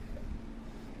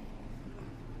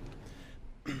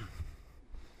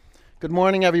Good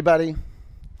morning, everybody.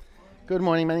 Good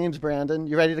morning. My name's Brandon.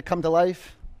 You ready to come to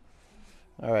life?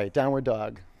 All right, downward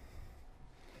dog.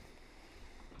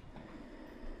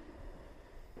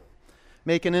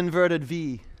 Make an inverted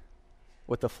V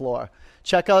with the floor.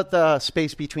 Check out the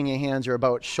space between your hands. You're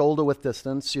about shoulder width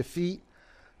distance. Your feet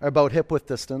are about hip width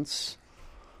distance.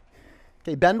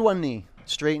 Okay, bend one knee.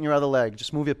 Straighten your other leg.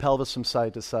 Just move your pelvis from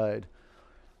side to side.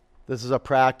 This is a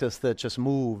practice that just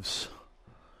moves.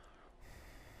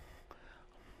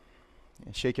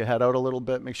 Shake your head out a little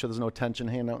bit. Make sure there's no tension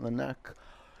hanging out in the neck.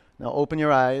 Now open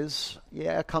your eyes.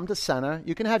 Yeah, come to center.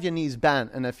 You can have your knees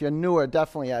bent. And if you're newer,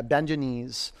 definitely bend your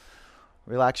knees.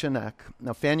 Relax your neck.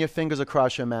 Now fan your fingers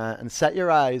across your mat and set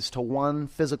your eyes to one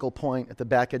physical point at the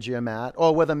back edge of your mat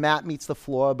or where the mat meets the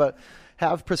floor, but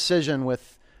have precision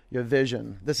with your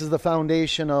vision. This is the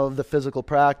foundation of the physical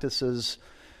practices,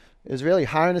 is really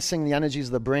harnessing the energies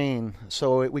of the brain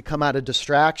so we come out of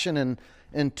distraction and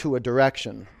into a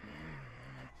direction.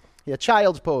 Yeah,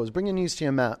 child's pose. Bring your knees to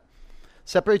your mat.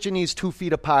 Separate your knees 2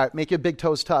 feet apart. Make your big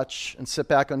toes touch and sit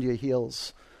back onto your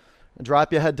heels. And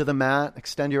drop your head to the mat.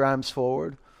 Extend your arms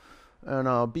forward.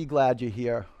 And be glad you're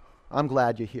here. I'm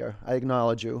glad you're here. I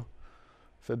acknowledge you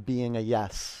for being a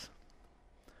yes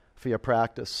for your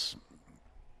practice.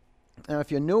 And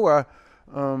if you're newer,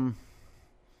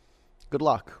 good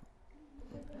luck.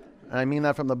 I mean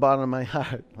that from the bottom of my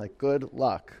heart. Like, good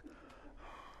luck.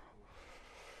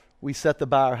 We set the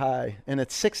bar high, and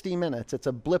it's 60 minutes. It's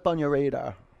a blip on your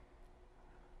radar.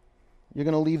 You're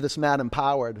going to leave this mat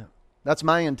empowered. That's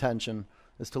my intention,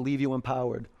 is to leave you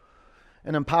empowered.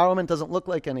 And empowerment doesn't look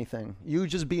like anything. You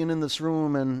just being in this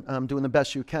room and doing the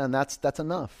best you can, that's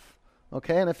enough.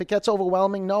 Okay? And if it gets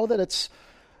overwhelming, know that it's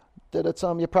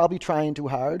you're probably trying too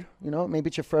hard. You know, maybe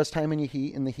it's your first time in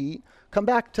the heat. Come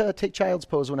back to take child's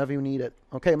pose whenever you need it.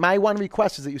 Okay? My one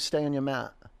request is that you stay on your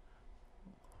mat.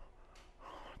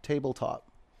 Tabletop.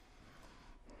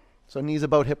 So knees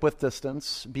about hip width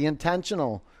distance. Be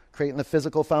intentional, creating the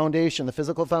physical foundation. The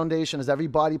physical foundation is every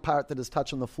body part that is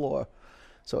touching the floor.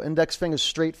 So index fingers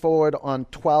straight forward on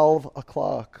 12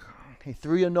 o'clock. Okay,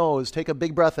 through your nose, take a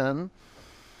big breath in.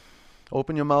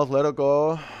 Open your mouth, let it go.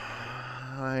 All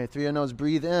right, through your nose,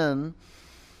 breathe in.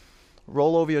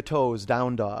 Roll over your toes,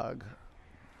 down dog.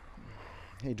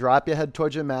 Okay, drop your head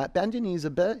towards your mat. Bend your knees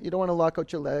a bit. You don't want to lock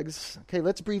out your legs. Okay,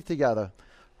 let's breathe together.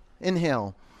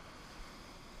 Inhale.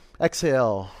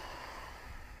 Exhale.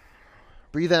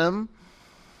 Breathe in.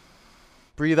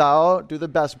 Breathe out. Do the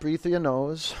best. Breathe through your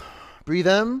nose. Breathe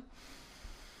in.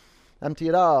 Empty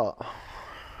it out.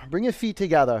 Bring your feet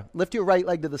together. Lift your right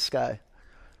leg to the sky.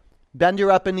 Bend your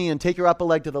upper knee and take your upper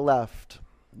leg to the left.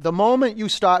 The moment you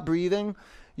start breathing,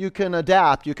 you can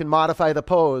adapt. You can modify the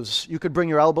pose. You could bring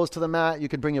your elbows to the mat. You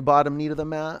could bring your bottom knee to the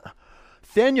mat.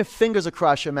 Fan your fingers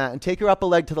across your mat and take your upper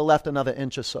leg to the left another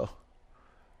inch or so.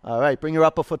 All right, bring your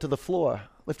upper foot to the floor.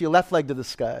 Lift your left leg to the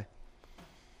sky.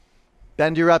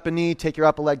 Bend your upper knee, take your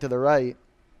upper leg to the right.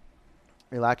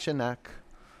 Relax your neck.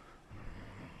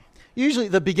 Usually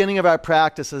the beginning of our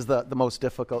practice is the most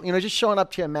difficult. You know, just showing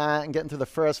up to your mat and getting through the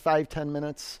first 5-10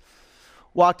 minutes.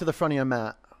 Walk to the front of your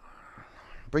mat.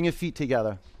 Bring your feet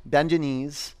together. Bend your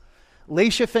knees.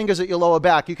 Lace your fingers at your lower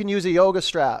back. You can use a yoga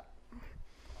strap.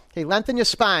 Okay, lengthen your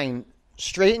spine.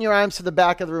 Straighten your arms to the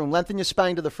back of the room. Lengthen your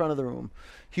spine to the front of the room.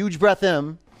 Huge breath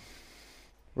in.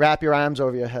 Wrap your arms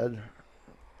over your head.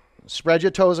 Spread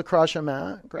your toes across your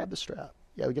mat. Grab the strap.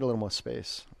 Yeah, we get a little more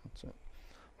space. That's it.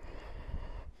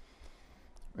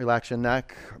 Relax your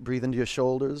neck. Breathe into your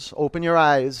shoulders. Open your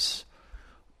eyes.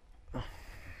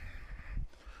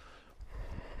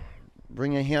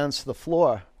 Bring your hands to the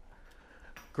floor.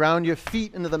 Ground your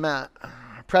feet into the mat.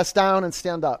 Press down and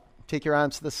stand up. Take your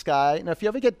arms to the sky. Now, if you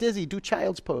ever get dizzy, do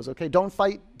child's pose, okay? Don't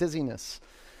fight dizziness.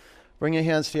 Bring your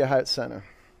hands to your heart center.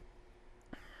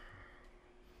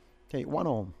 Okay, one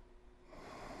Om.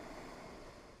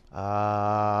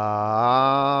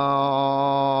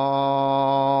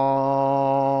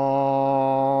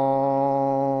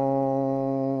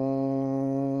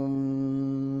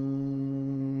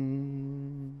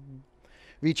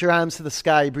 Reach your arms to the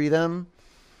sky. Breathe in.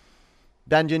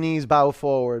 Bend your knees, bow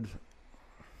forward.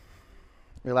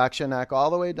 Relax your neck all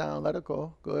the way down. Let it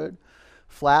go. Good.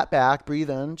 Flat back.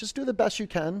 Breathe in. Just do the best you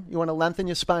can. You want to lengthen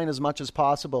your spine as much as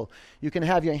possible. You can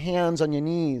have your hands on your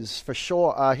knees for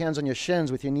sure. Hands on your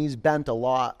shins with your knees bent a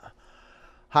lot.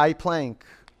 High plank.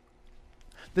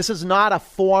 This is not a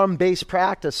form-based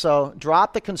practice, so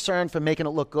drop the concern for making it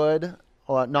look good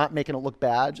or not making it look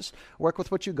bad. Just work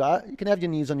with what you got. You can have your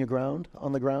knees on the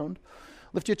ground.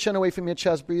 Lift your chin away from your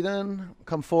chest. Breathe in.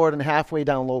 Come forward and halfway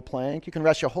down low plank. You can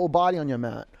rest your whole body on your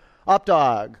mat. Up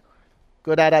dog.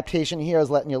 Good adaptation here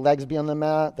is letting your legs be on the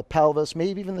mat, the pelvis,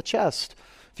 maybe even the chest.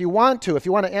 If you want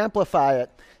to amplify it,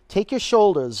 take your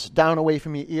shoulders down away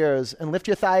from your ears and lift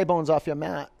your thigh bones off your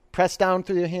mat. Press down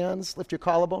through your hands, lift your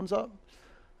collarbones up.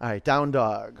 All right, down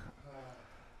dog.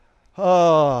 Oh,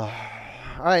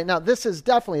 all right, now this is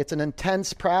it's an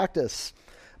intense practice,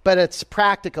 but it's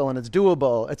practical and it's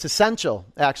doable. It's essential,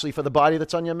 actually, for the body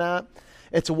that's on your mat.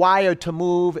 It's wired to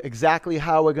move exactly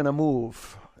how we're going to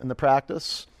move in the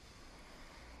practice.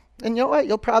 And you know what?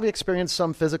 You'll probably experience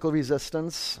some physical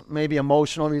resistance, maybe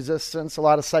emotional resistance. A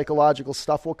lot of psychological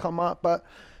stuff will come up, but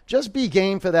just be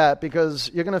game for that because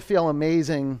you're going to feel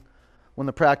amazing when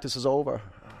the practice is over.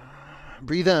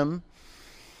 Breathe in.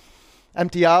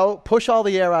 Empty out. Push all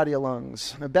the air out of your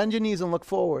lungs. Now bend your knees and look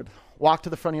forward. Walk to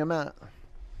the front of your mat.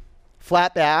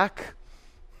 Flat back.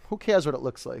 Who cares what it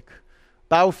looks like?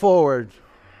 Bow forward.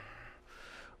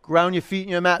 Ground your feet in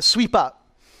your mat. Sweep up.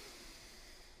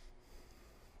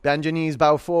 Bend your knees,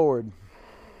 bow forward.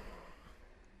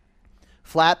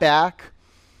 Flat back,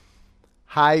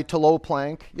 high to low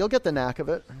plank. You'll get the knack of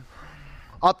it.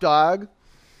 Up dog,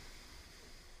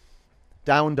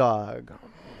 down dog.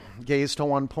 Gaze to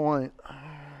one point.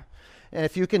 And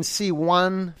if you can see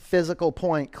one physical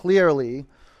point clearly,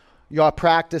 you're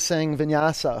practicing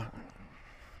vinyasa.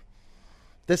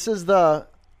 This is the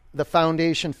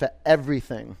foundation for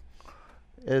everything,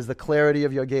 is the clarity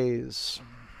of your gaze.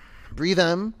 Breathe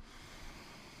in.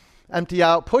 Empty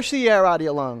out. Push the air out of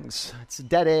your lungs. It's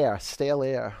dead air, stale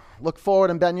air. Look forward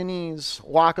and bend your knees.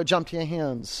 Walk or jump to your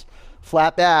hands.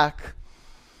 Flat back.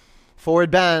 Forward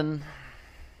bend.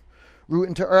 Root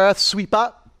into earth. Sweep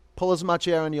up. Pull as much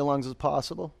air into your lungs as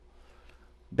possible.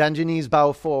 Bend your knees,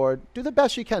 bow forward. Do the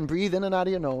best you can. Breathe in and out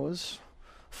of your nose.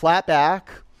 Flat back.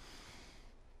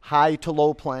 High to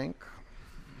low plank.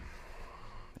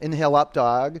 Inhale, up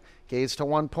dog. Gaze to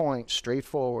one point, straight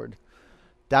forward.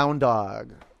 Down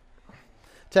dog.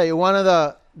 Tell you, one of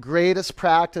the greatest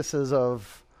practices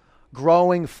of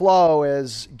growing flow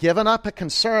is giving up a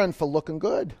concern for looking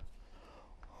good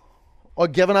or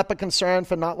giving up a concern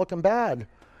for not looking bad.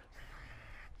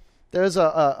 There's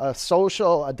a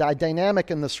social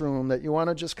dynamic in this room that you want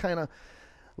to just kind of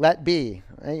let be.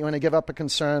 Right? You want to give up a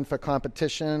concern for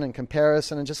competition and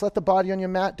comparison and just let the body on your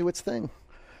mat do its thing.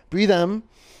 Breathe in.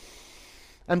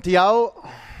 Empty out.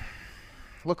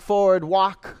 Look forward.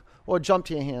 Walk or jump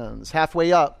to your hands.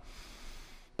 Halfway up.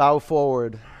 Bow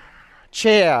forward.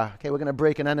 Chair. Okay, we're going to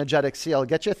break an energetic seal.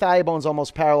 Get your thigh bones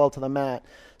almost parallel to the mat.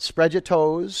 Spread your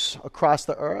toes across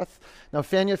the earth. Now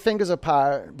fan your fingers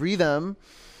apart. Breathe in.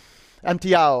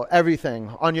 Empty out. Everything.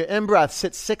 On your in-breath,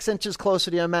 sit 6 inches closer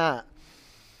to your mat.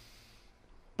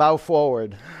 Bow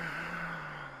forward.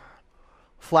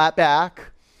 Flat back.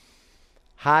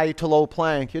 High to low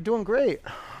plank. You're doing great.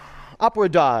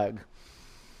 Upward dog.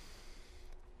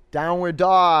 Downward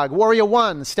dog. Warrior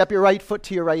one. Step your right foot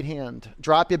to your right hand.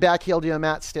 Drop your back heel to your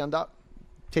mat. Stand up.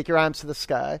 Take your arms to the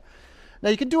sky. Now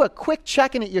you can do a quick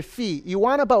check-in at your feet. You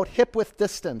want about hip-width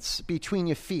distance between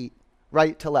your feet,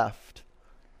 right to left.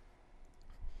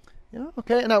 Yeah,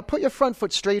 okay. Now put your front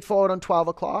foot straight forward on 12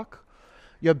 o'clock.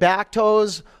 Your back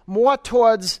toes more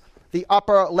towards the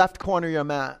upper left corner of your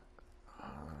mat.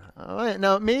 All right,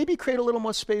 now maybe create a little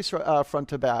more space front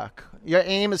to back. Your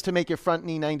aim is to make your front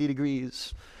knee 90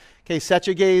 degrees. Okay, set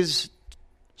your gaze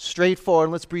straight forward.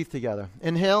 Let's breathe together.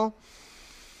 Inhale.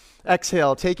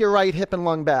 Exhale. Take your right hip and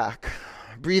lung back.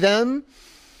 Breathe in.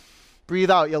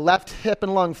 Breathe out. Your left hip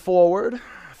and lung forward.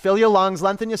 Fill your lungs.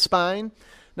 Lengthen your spine.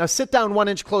 Now sit down 1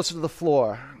 inch closer to the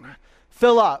floor.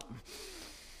 Fill up.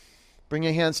 Bring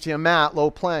your hands to your mat.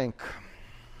 Low plank.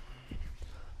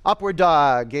 Upward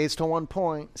dog, gaze to one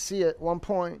point. See it, 1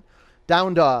 point.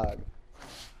 Down dog.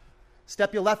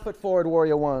 Step your left foot forward,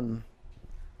 warrior one.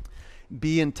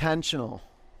 Be intentional,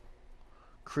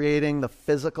 creating the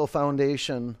physical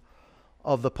foundation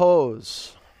of the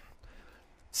pose.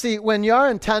 See, when you're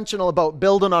intentional about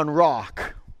building on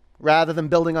rock rather than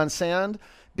building on sand,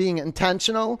 being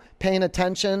intentional, paying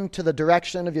attention to the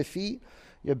direction of your feet,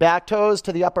 your back toes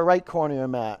to the upper right corner of your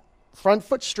mat. Front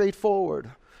foot straight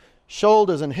forward.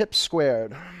 Shoulders and hips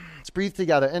squared. Let's breathe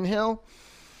together. Inhale.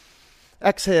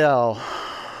 Exhale.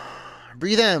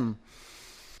 Breathe in.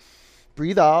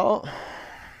 Breathe out.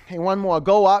 Okay, one more.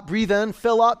 Go up. Breathe in.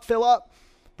 Fill up. Fill up.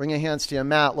 Bring your hands to your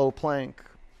mat. Low plank.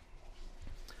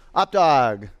 Up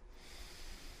dog.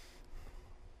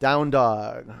 Down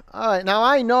dog. All right. Now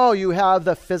I know you have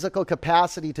the physical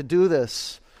capacity to do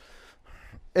this.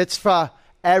 It's for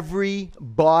every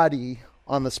body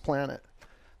on this planet.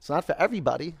 It's not for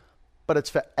everybody, but it's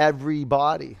for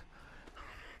everybody.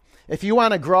 If you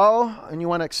want to grow and you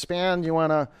want to expand, you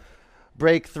want to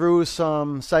break through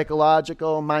some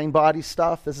psychological mind-body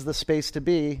stuff, this is the space to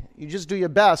be. You just do your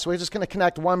best. We're just going to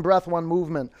connect one breath, one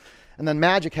movement, and then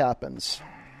magic happens.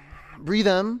 Breathe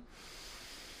in.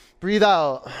 Breathe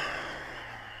out.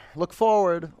 Look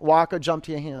forward. Walk or jump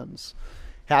to your hands.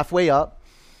 Halfway up.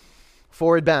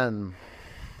 Forward bend.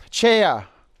 Chair.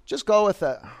 Just go with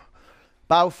it.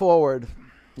 Bow forward.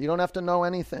 You don't have to know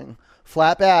anything.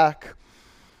 Flat back.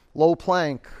 Low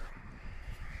plank.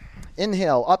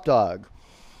 Inhale, up dog.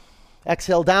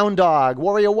 Exhale, down dog.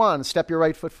 Warrior one, step your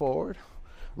right foot forward.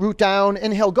 Root down,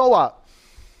 inhale, go up.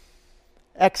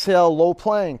 Exhale, low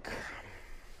plank.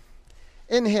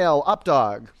 Inhale, up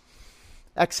dog.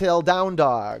 Exhale, down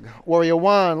dog. Warrior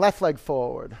one, left leg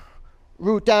forward.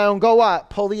 Root down, go up.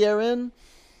 Pull the air in.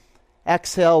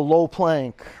 Exhale, low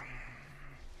plank.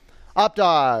 Up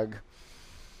dog.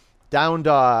 Down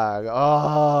dog.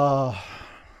 Oh,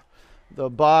 the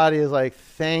body is like,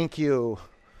 thank you.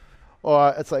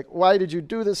 Or it's like, why did you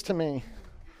do this to me?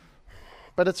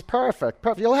 But it's perfect.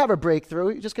 Perfect. You'll have a breakthrough.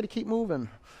 You just got to keep moving.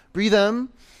 Breathe in.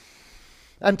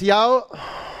 Empty out.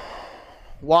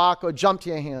 Walk or jump to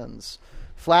your hands.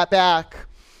 Flat back.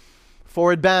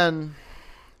 Forward bend.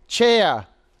 Chair.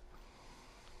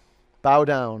 Bow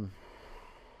down.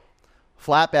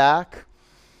 Flat back.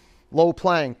 Low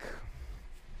plank.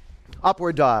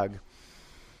 Upward dog.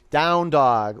 Down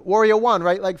dog. Warrior one,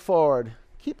 right leg forward.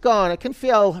 Keep going. It can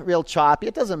feel real choppy.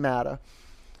 It doesn't matter.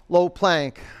 Low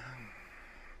plank.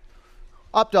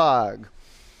 Up dog.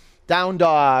 Down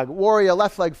dog. Warrior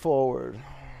left leg forward.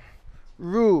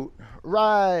 Root.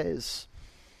 Rise.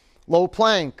 Low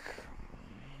plank.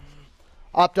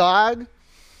 Up dog.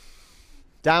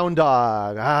 Down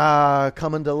dog.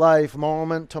 Coming to life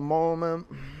moment to moment.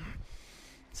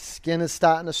 Skin is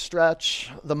starting to stretch.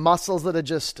 The muscles that are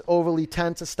just overly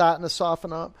tense are starting to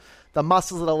soften up. The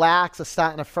muscles that are lax are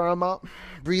starting to firm up.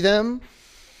 Breathe in.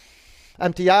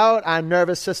 Empty out. Our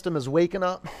nervous system is waking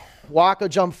up. Walk or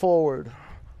jump forward.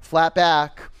 Flat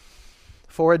back.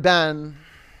 Forward bend.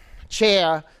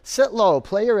 Chair. Sit low.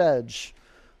 Play your edge.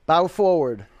 Bow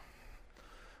forward.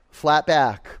 Flat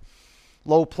back.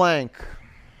 Low plank.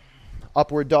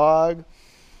 Upward dog.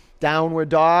 Downward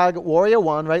dog. Warrior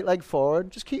one, right leg forward.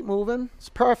 Just keep moving. It's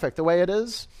perfect the way it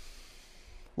is.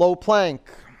 Low plank.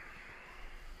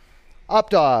 Up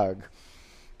dog.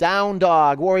 Down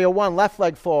dog. Warrior one, left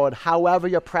leg forward. However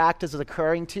your practice is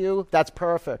occurring to you, that's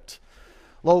perfect.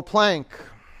 Low plank.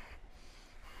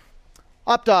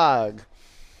 Up dog.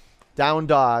 Down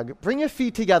dog. Bring your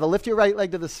feet together. Lift your right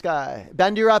leg to the sky.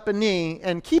 Bend your upper knee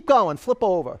and keep going. Flip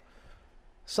over.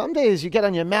 Some days you get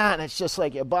on your mat and it's just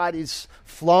like your body's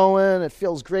flowing. It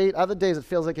feels great. Other days it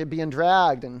feels like you're being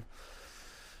dragged and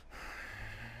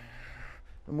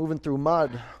moving through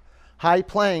mud. High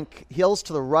plank, heels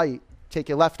to the right. Take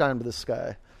your left arm to the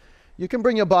sky. You can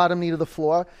bring your bottom knee to the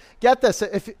floor. Get this,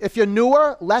 if you're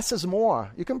newer, less is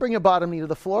more. You can bring your bottom knee to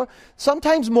the floor.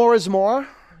 Sometimes more is more.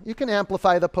 You can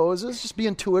amplify the poses. Just be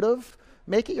intuitive.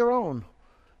 Make it your own.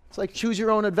 It's like choose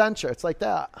your own adventure. It's like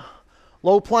that.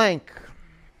 Low plank.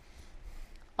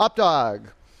 Up dog.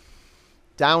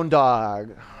 Down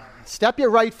dog. Step your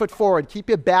right foot forward. Keep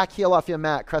your back heel off your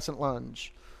mat. Crescent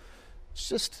lunge. It's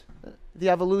just the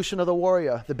evolution of the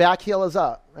warrior. The back heel is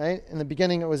up, right? In the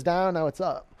beginning it was down, now it's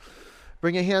up.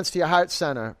 Bring your hands to your heart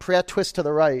center. Prayer twist to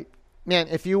the right. Man,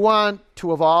 if you want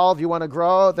to evolve, you want to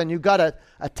grow, then you got to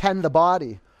attend the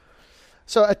body.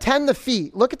 So attend the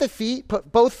feet. Look at the feet.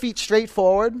 Put both feet straight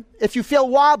forward. If you feel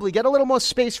wobbly, get a little more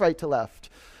space right to left.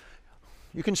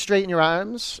 You can straighten your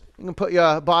arms. You can put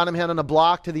your bottom hand on a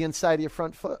block to the inside of your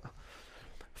front foot.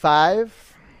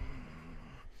 5,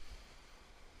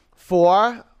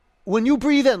 4. When you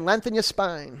breathe in, lengthen your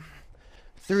spine.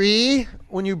 3.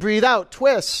 When you breathe out,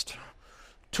 twist.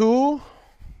 2.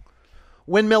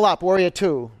 Windmill up, warrior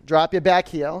 2. Drop your back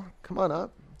heel. Come on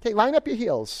up. Okay, line up your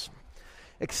heels.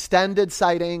 Extended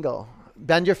side angle.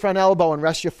 Bend your front elbow and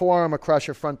rest your forearm across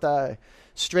your front thigh.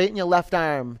 Straighten your left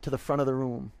arm to the front of the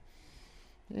room.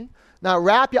 Okay? Now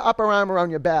wrap your upper arm around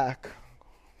your back.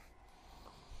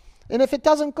 And if it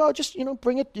doesn't go, just,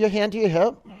 bring your hand to your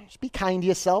hip. Just be kind to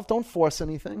yourself. Don't force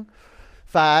anything.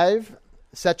 5,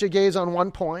 set your gaze on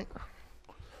one point.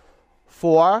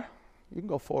 4, you can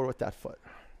go forward with that foot.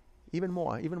 Even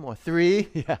more. 3,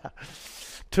 yeah.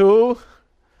 2,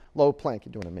 low plank.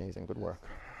 You're doing amazing. Good work.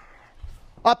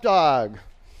 Up dog.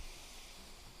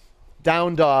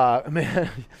 Down dog. Man,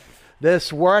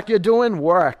 this work you're doing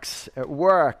works. It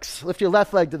works. Lift your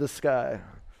left leg to the sky.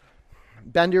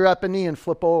 Bend your upper knee and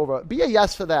flip over. Be a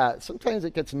yes for that. Sometimes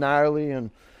it gets gnarly and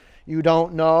you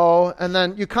don't know. And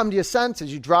then you come to your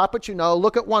senses. You drop what you know.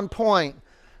 Look at one point.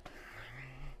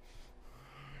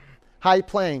 High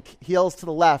plank, heels to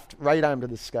the left, right arm to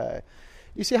the sky.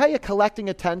 You see how you're collecting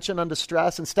attention under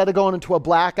stress? Instead of going into a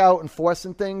blackout and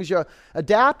forcing things, you're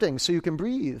adapting so you can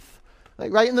breathe.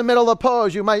 Like right in the middle of the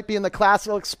pose, you might be in the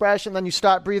classical expression, then you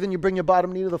start breathing, you bring your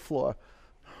bottom knee to the floor.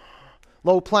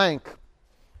 Low plank.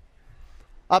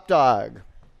 Up dog.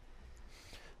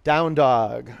 Down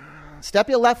dog. Step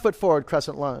your left foot forward,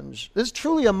 crescent lunge. This is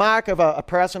truly a mark of a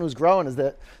person who's growing, is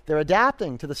that they're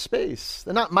adapting to the space.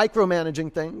 They're not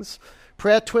micromanaging things.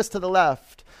 Prayer twist to the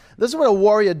left. This is what a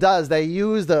warrior does. They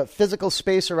use the physical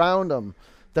space around them,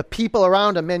 the people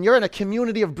around them. Man, you're in a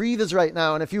community of breathers right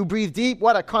now, and if you breathe deep,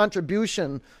 what a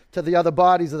contribution to the other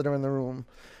bodies that are in the room.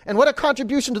 And what a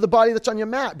contribution to the body that's on your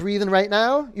mat. Breathing right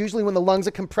now, usually when the lungs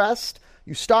are compressed,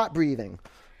 you stop breathing.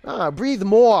 Breathe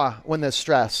more when there's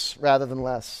stress rather than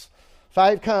less.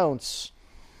 5 counts.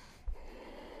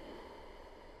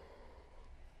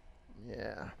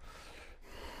 Yeah.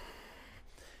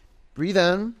 Breathe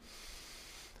in.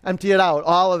 Empty it out,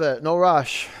 all of it, no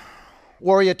rush.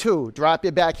 Warrior 2, drop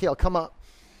your back heel, come up.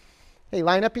 Hey,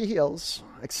 line up your heels,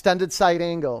 extended side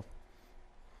angle.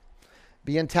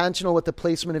 Be intentional with the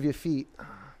placement of your feet.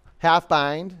 Half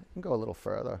bind, you can go a little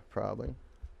further, probably.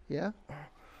 Yeah?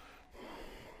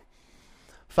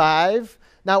 5.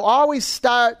 Now always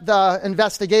start the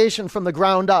investigation from the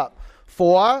ground up.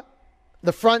 4,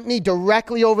 the front knee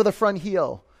directly over the front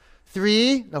heel.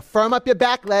 3, now firm up your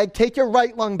back leg, take your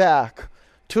right lung back.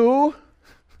 2,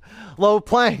 low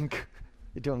plank.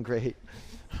 You're doing great.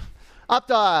 Up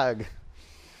dog.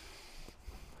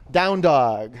 Down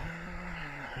dog.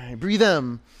 Breathe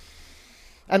in.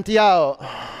 Empty out.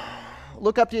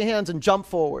 Look up to your hands and jump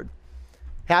forward.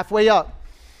 Halfway up.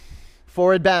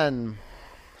 Forward bend.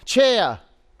 Chair.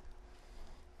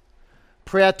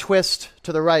 Prayer twist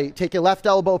to the right. Take your left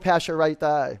elbow past your right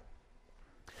thigh.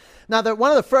 Now,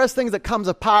 one of the first things that comes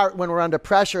apart when we're under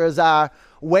pressure is our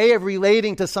way of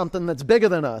relating to something that's bigger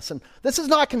than us. And this is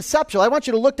not conceptual. I want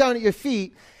you to look down at your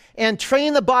feet and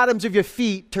train the bottoms of your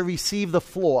feet to receive the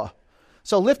floor.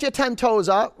 So lift your 10 toes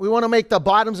up. We want to make the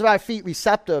bottoms of our feet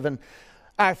receptive, and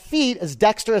our feet as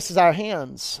dexterous as our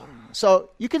hands.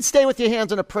 So you can stay with your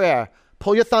hands in a prayer.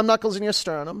 Pull your thumb knuckles in your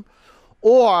sternum,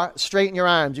 or straighten your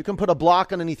arms. You can put a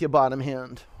block underneath your bottom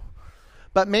hand.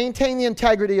 But maintain the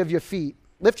integrity of your feet.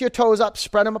 Lift your toes up,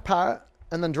 spread them apart,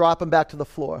 and then drop them back to the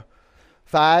floor.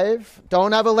 5,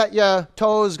 don't ever let your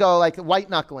toes go like white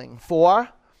knuckling. 4,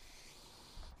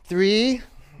 3,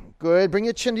 good. Bring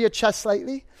your chin to your chest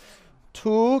slightly.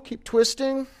 2, keep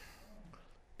twisting.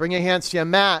 Bring your hands to your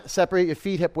mat, separate your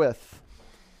feet hip width.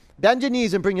 Bend your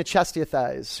knees and bring your chest to your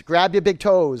thighs. Grab your big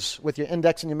toes with your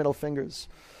index and your middle fingers.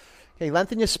 Okay,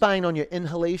 lengthen your spine on your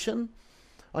inhalation.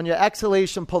 On your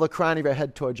exhalation, pull the crown of your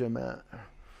head towards your mat.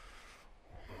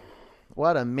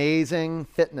 What amazing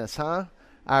fitness, huh?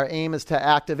 Our aim is to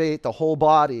activate the whole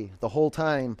body the whole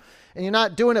time. And you're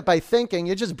not doing it by thinking,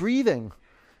 you're just breathing.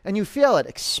 And you feel it,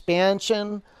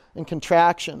 expansion and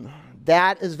contraction.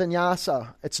 That is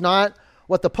vinyasa. It's not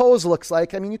what the pose looks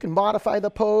like. I mean, you can modify the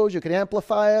pose, you can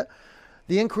amplify it.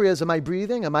 The inquiry is, am I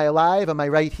breathing? Am I alive? Am I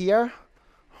right here?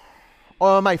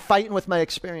 Or am I fighting with my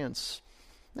experience?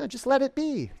 No, just let it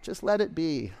be. Just let it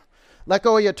be. Let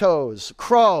go of your toes.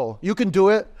 Crow, you can do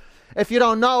it. If you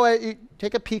don't know it, you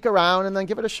take a peek around and then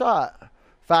give it a shot.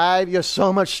 5, you're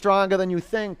so much stronger than you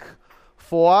think.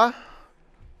 4,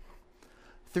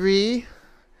 3,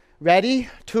 ready?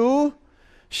 2,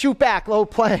 shoot back, low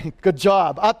plank. Good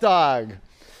job. Up dog.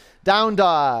 Down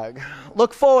dog.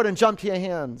 Look forward and jump to your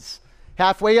hands.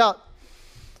 Halfway up,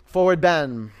 forward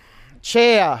bend.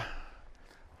 Chair.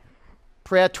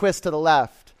 Prayer twist to the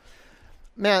left.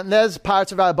 Man, there's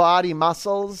parts of our body,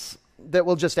 muscles, that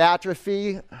will just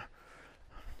atrophy.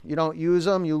 You don't use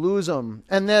them, you lose them.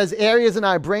 And there's areas in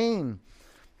our brain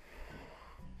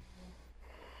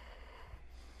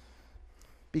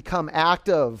become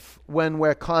active when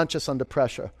we're conscious under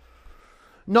pressure.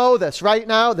 Know this, right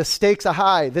now, the stakes are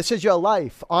high. This is your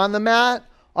life. On the mat,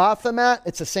 off the mat,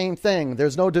 it's the same thing.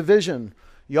 There's no division.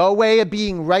 Your way of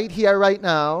being right here, right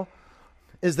now,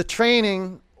 is the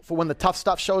training for when the tough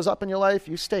stuff shows up in your life.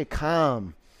 You stay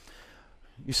calm.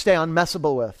 You stay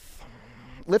unmessable with.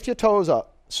 Lift your toes up.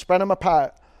 Spread them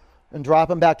apart and drop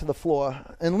them back to the floor.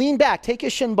 And lean back. Take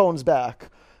your shin bones back.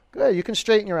 Good. You can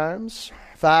straighten your arms.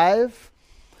 5.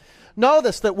 Know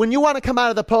this, that when you want to come out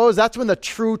of the pose, that's when the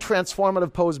true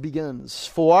transformative pose begins.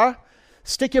 4.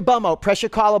 Stick your bum out. Press your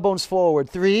collarbones forward.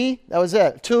 3. That was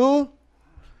it. 2.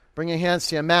 Bring your hands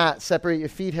to your mat. Separate your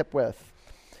feet hip width.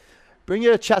 Bring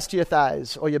your chest to your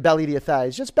thighs or your belly to your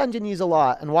thighs. Just bend your knees a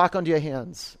lot and walk onto your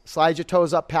hands. Slide your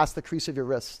toes up past the crease of your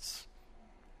wrists.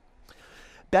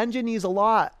 Bend your knees a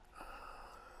lot.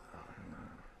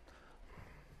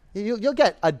 You'll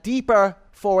get a deeper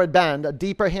forward bend, a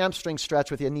deeper hamstring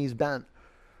stretch with your knees bent.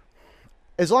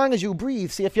 As long as you breathe.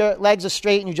 See, if your legs are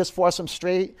straight and you just force them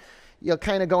straight, you'll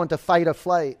kind of go into fight or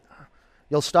flight.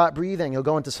 You'll stop breathing. You'll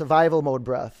go into survival mode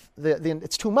breath.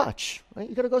 It's too much. Right?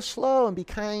 You got to go slow and be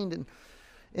kind and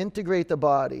integrate the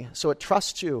body so it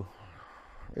trusts you.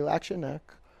 Relax your neck.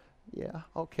 Yeah,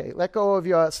 okay. Let go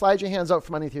of slide your hands out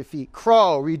from underneath your feet.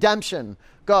 Crow, redemption.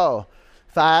 Go.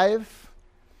 5.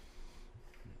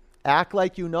 Act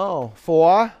like you know.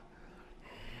 4.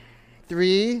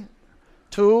 3.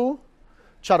 2.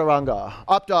 Chaturanga.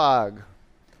 Up dog.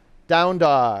 Down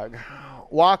dog.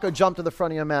 Walk or jump to the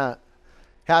front of your mat.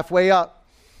 Halfway up.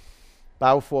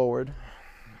 Bow forward.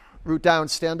 Root down.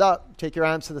 Stand up. Take your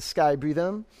arms to the sky. Breathe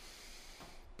in.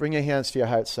 Bring your hands to your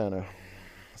heart center.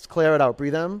 Let's clear it out.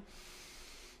 Breathe in.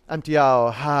 Empty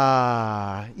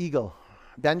out. Eagle.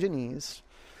 Bend your knees.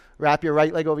 Wrap your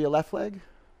right leg over your left leg.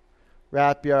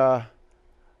 Wrap your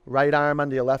right arm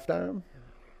under your left arm.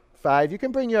 5. You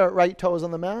can bring your right toes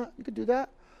on the mat. You could do that.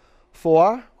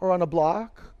 4, or on a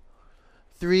block.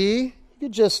 3, you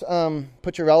could just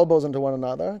put your elbows into one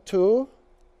another. 2,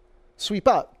 sweep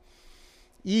up.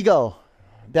 Eagle.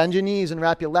 Bend your knees and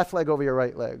wrap your left leg over your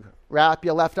right leg. Wrap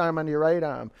your left arm under your right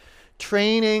arm.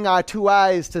 Training our 2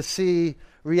 eyes to see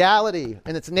reality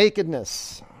in its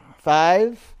nakedness.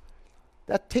 5,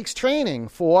 that takes training.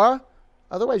 4,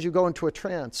 otherwise you go into a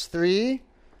trance. 3,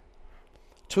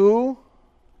 2,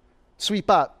 sweep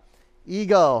up.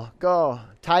 Eagle. Go.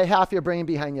 Tie half your brain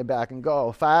behind your back and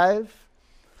go. 5,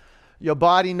 your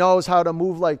body knows how to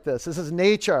move like this. This is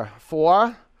nature.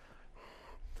 4,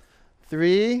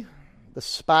 3, the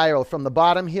spiral from the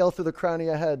bottom heel through the crown of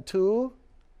your head. 2,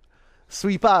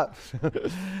 sweep up.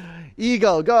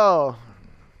 Eagle. Go.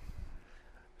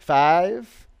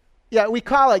 5, yeah, we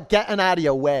call it getting out of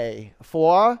your way.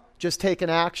 4, just taking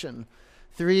action.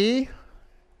 3,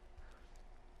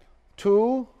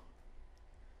 2,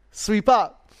 sweep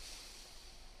up.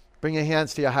 Bring your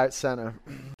hands to your heart center.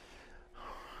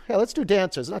 Yeah, let's do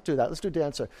dancers. Not do that. Let's do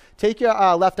dancer. Take your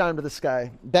left arm to the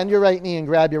sky. Bend your right knee and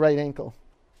grab your right ankle.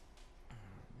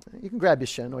 You can grab your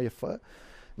shin or your foot.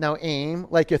 Now aim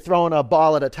like you're throwing a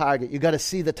ball at a target. You got to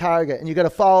see the target, and you got to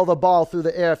follow the ball through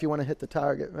the air if you want to hit the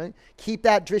target, right? Keep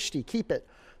that drishti. Keep it.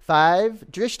 5,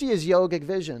 drishti is yogic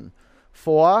vision.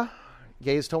 4,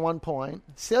 gaze to one point.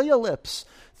 Seal your lips.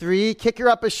 3, kick your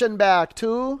upper shin back.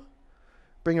 2,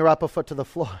 bring your upper foot to the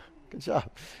floor. Good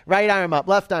job. Right arm up,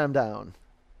 left arm down.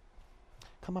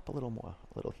 Come up a little more,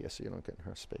 a little here so you don't get in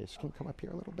her space. Can you come up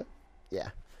here a little bit? Yeah.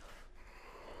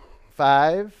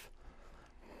 5,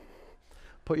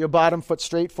 put your bottom foot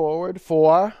straight forward.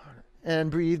 4, and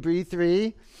breathe.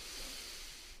 3,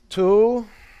 2,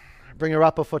 bring your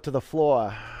upper foot to the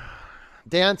floor.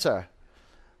 Dancer.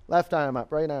 Left arm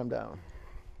up, right arm down.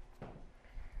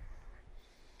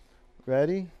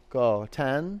 Ready? Go.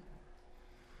 10.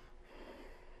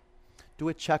 Do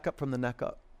a checkup from the neck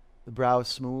up. The brow is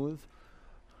smooth.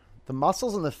 The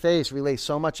muscles in the face relay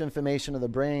so much information to the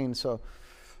brain, so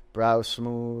brow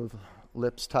smooth,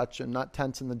 lips touching, not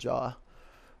tense in the jaw.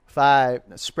 5,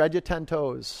 spread your 10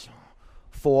 toes.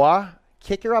 4,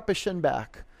 kick your upper shin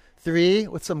back. 3,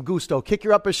 with some gusto, kick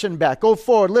your upper shin back. Go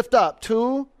forward, lift up.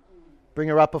 2, bring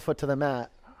your upper foot to the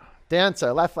mat.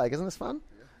 Dancer, left leg. Isn't this fun?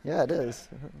 Yeah, it is.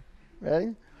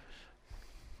 Ready?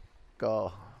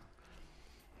 Go.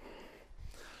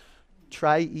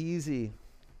 Try easy.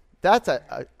 That's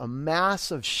a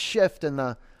massive shift in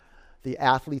the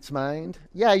athlete's mind.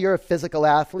 Yeah, you're a physical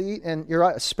athlete, and you're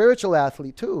a spiritual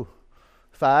athlete too.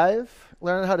 5,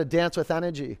 learn how to dance with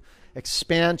energy.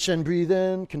 Expansion, breathe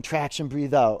in. Contraction,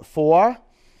 breathe out. 4,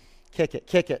 kick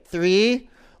it. 3,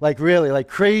 like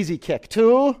crazy kick.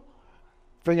 2,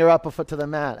 bring your upper foot to the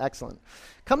mat. Excellent.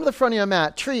 Come to the front of your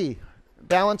mat. Tree.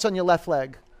 Balance on your left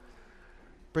leg.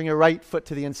 Bring your right foot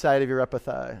to the inside of your upper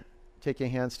thigh. Take your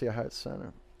hands to your heart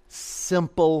center.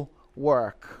 Simple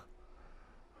work.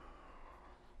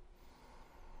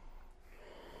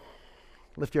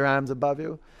 Lift your arms above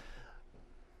you.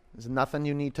 There's nothing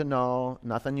you need to know,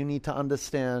 nothing you need to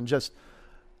understand, just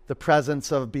the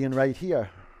presence of being right here.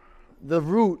 The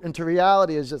route into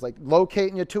reality is just like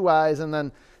locating your 2 eyes, and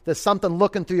then there's something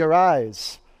looking through your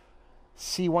eyes.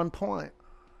 See one point.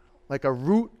 Like a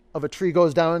root of a tree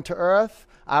goes down into earth,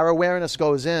 our awareness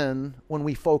goes in when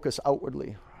we focus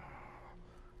outwardly.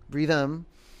 Breathe in.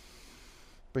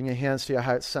 Bring your hands to your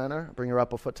heart center. Bring your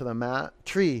upper foot to the mat.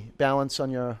 Tree, balance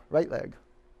on your right leg.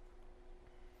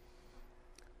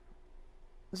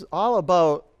 This is all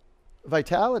about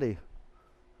vitality.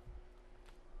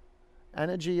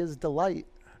 Energy is delight.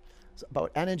 It's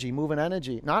about energy, moving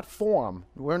energy, not form.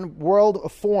 We're in a world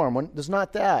of form. There's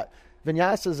not that.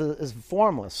 Vinyasa is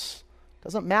formless.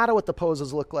 Doesn't matter what the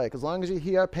poses look like, as long as you're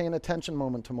here paying attention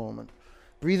moment to moment.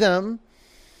 Breathe in.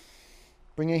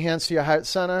 Bring your hands to your heart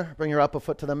center. Bring your upper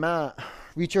foot to the mat.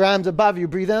 Reach your arms above you.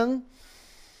 Breathe in.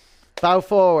 Bow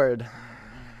forward.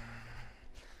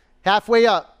 Halfway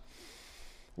up.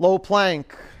 Low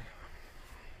plank.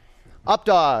 Up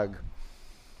dog.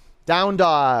 Down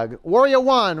dog. Warrior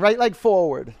 1, right leg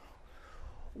forward.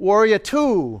 Warrior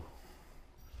 2.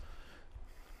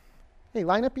 Hey,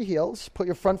 line up your heels. Put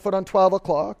your front foot on 12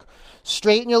 o'clock.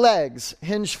 Straighten your legs.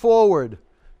 Hinge forward.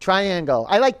 Triangle.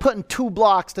 I like putting 2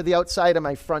 blocks to the outside of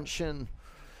my front shin.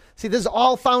 See, this is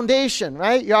all foundation,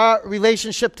 right? Your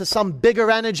relationship to some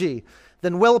bigger energy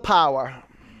than willpower.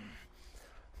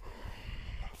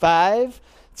 5.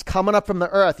 It's coming up from the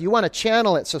earth. You want to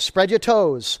channel it, so spread your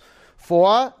toes.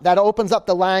 4, that opens up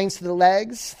the lines to the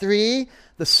legs. 3,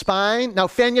 the spine. Now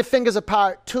fan your fingers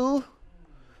apart. 2,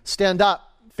 stand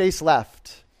up, face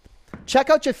left. Check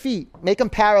out your feet. Make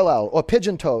them parallel or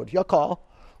pigeon-toed. Your call.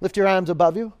 Lift your arms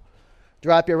above you.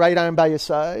 Drop your right arm by your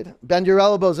side. Bend your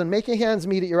elbows and make your hands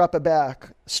meet at your upper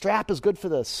back. Strap is good for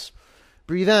this.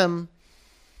 Breathe in.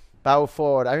 Bow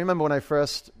forward. I remember when I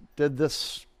first did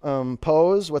this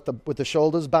pose with the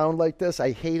shoulders bound like this.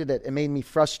 I hated it. It made me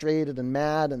frustrated and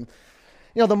mad. And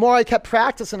the more I kept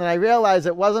practicing, and I realized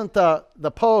it wasn't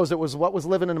the pose, it was what was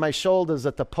living in my shoulders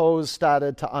that the pose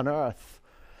started to unearth.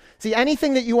 See,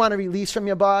 anything that you want to release from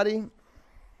your body,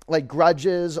 like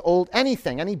grudges,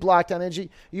 anything, any blocked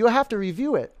energy, you have to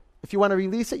review it. If you want to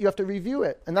release it, you have to review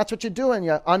it. And that's what you're doing.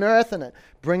 You're unearthing it,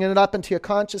 bringing it up into your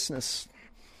consciousness.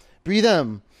 Breathe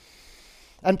in.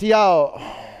 Empty out.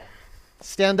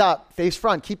 Stand up, face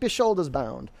front. Keep your shoulders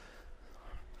bound.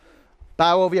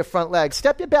 Bow over your front leg.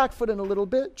 Step your back foot in a little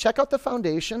bit. Check out the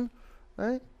foundation.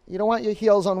 Right? You don't want your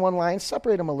heels on one line.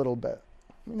 Separate them a little bit.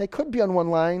 I mean, they could be on one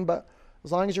line, but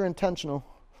as long as you're intentional.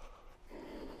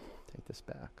 Take this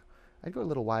back. I'd go a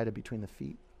little wider between the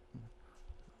feet.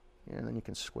 Yeah, and then you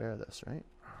can square this, right?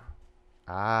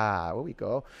 There we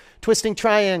go. Twisting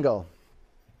triangle.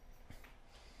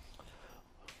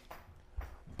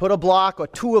 Put a block or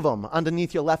 2 of them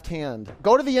underneath your left hand.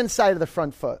 Go to the inside of the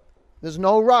front foot. There's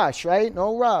no rush, right?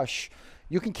 No rush.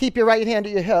 You can keep your right hand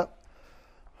at your hip.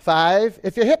 5.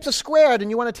 If your hips are squared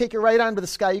and you want to take your right arm to the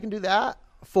sky, you can do that.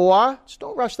 4. Just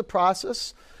don't rush the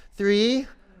process. 3.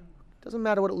 Doesn't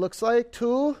matter what it looks like.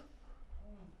 2.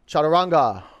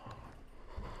 Chaturanga.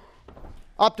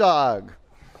 Up dog.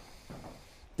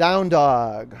 Down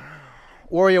dog.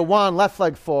 Warrior 1, left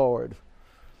leg forward.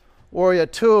 Warrior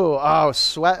 2,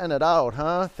 sweating it out,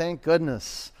 huh? Thank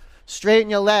goodness. Straighten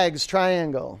your legs,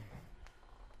 triangle.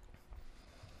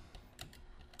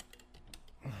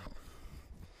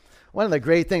 One of the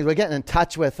great things, we're getting in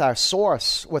touch with our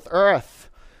source, with earth,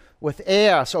 with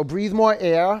air. So breathe more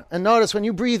air. And notice when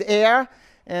you breathe air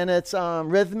and it's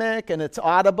rhythmic and it's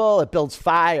audible, it builds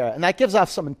fire. And that gives off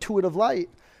some intuitive light.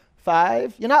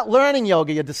 5, you're not learning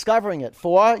yoga, you're discovering it.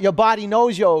 4, your body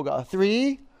knows yoga.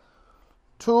 3,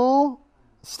 2,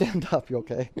 stand up, you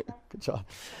okay? Good job.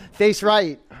 Face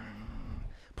right.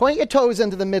 Point your toes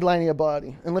into the midline of your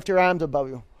body and lift your arms above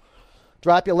you.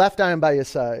 Drop your left arm by your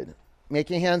side. Make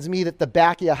your hands meet at the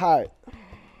back of your heart.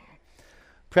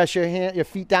 Press your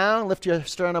feet down, lift your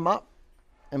sternum up,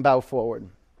 and bow forward.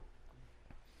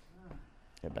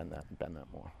 Yeah, bend that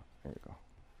more. There you go.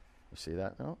 You see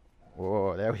that now?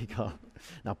 Whoa, there we go.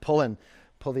 Now pull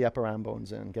the upper arm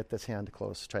bones in. Get this hand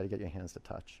close. Try to get your hands to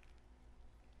touch.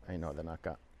 I know they're not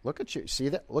got. Look at you. See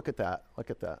that? Look at that. Look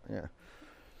at that. Yeah.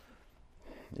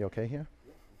 You okay here?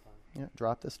 Yeah.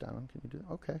 Drop this down. Can you do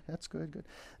that? Okay. That's good. Good.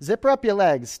 Zipper up your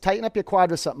legs. Tighten up your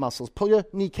quadricep muscles. Pull your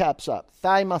kneecaps up.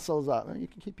 Thigh muscles up. You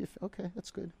can keep your. Okay.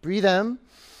 That's good. Breathe in.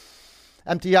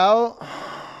 Empty out.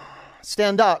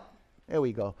 Stand up. There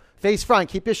we go. Face front.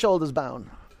 Keep your shoulders bound.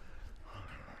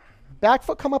 Back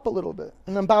foot come up a little bit.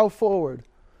 And then bow forward.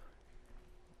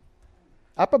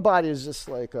 Upper body is just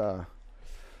like a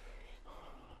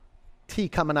tea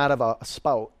coming out of a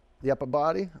spout. The upper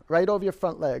body, right over your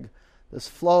front leg. There's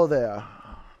flow there.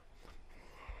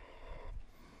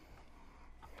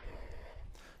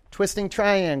 Twisting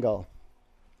triangle.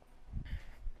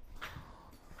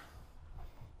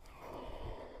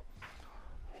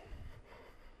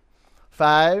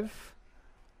 Five.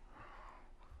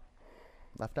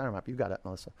 Left arm up. You got it,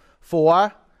 Melissa.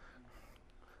 4.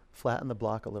 Flatten the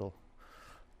block a little.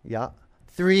 Yeah.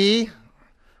 3.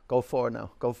 Go forward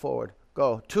now. Go forward.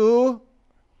 Go. 2.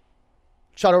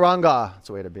 Chaturanga. That's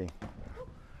the way to be.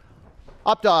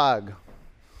 Up dog.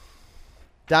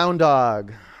 Down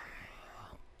dog.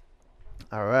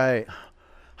 All right.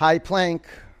 High plank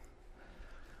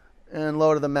and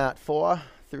low to the mat. 4,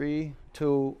 3,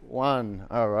 2, 1.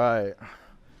 All right.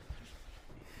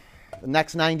 The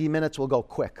next 90 minutes will go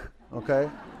quick, okay?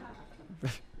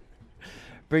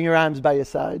 Bring your arms by your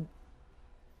side.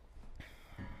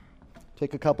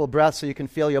 Take a couple breaths so you can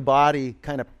feel your body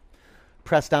kind of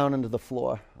press down into the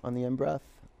floor on the in-breath.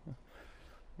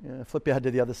 Yeah, flip your head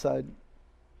to the other side.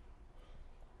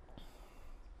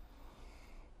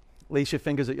 Lace your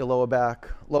fingers at your lower back.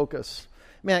 Locust.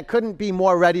 Man, couldn't be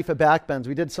more ready for back bends.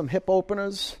 We did some hip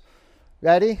openers.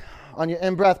 Ready? On your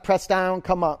in-breath, press down,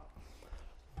 come up.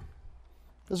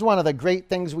 This is one of the great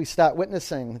things we start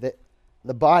witnessing, that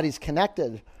the body's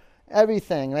connected.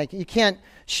 Everything. Like, you can't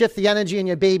shift the energy in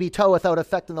your baby toe without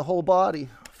affecting the whole body.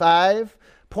 5,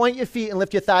 point your feet and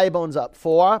lift your thigh bones up.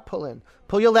 4, pull in.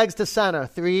 Pull your legs to center.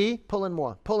 3, pull in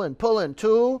more. Pull in, pull in.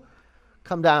 2,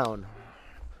 come down.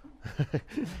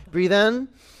 Breathe in.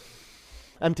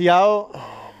 Empty out.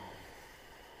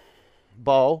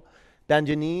 Bow. Bend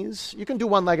your knees. You can do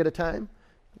one leg at a time.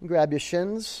 You can grab your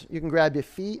shins. You can grab your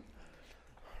feet.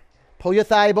 Pull your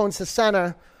thigh bones to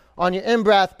center. On your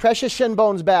in-breath, press your shin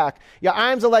bones back. Your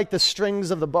arms are like the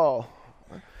strings of the bow.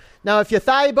 Now, if your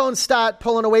thigh bones start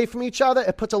pulling away from each other,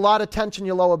 it puts a lot of tension in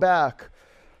your lower back.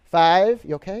 5,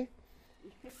 you okay?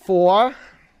 4,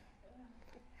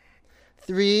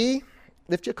 3,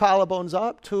 lift your collarbones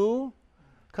up. 2,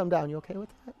 come down. You okay with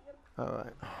that? All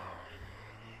right.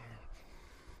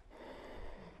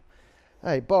 All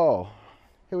right, bow.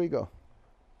 Here we go.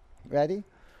 Ready?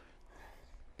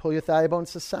 Pull your thigh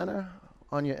bones to center.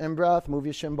 On your in-breath, move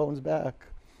your shin bones back.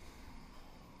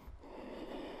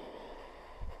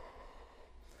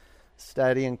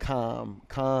 Steady and calm.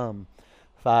 Calm.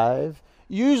 5.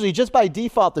 Usually, just by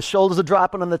default, the shoulders are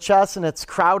dropping on the chest and it's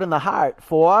crowding the heart.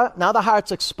 4. Now the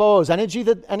heart's exposed.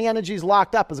 Any energy is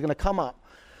locked up is going to come up.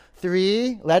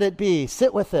 3. Let it be.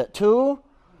 Sit with it. 2.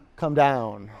 Come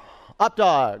down. Up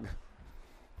dog.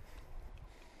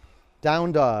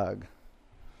 Down dog.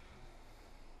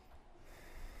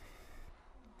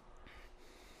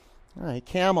 All right,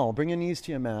 camel. Bring your knees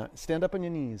to your mat. Stand up on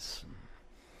your knees.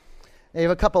 Now you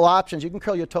have a couple options. You can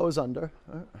curl your toes under.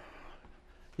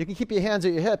 You can keep your hands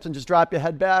at your hips and just drop your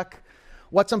head back.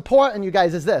 What's important, you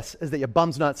guys, is this, is that your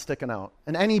bum's not sticking out.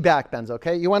 And any back bends,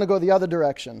 okay? You want to go the other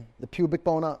direction, the pubic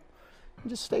bone up. And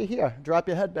just stay here. Drop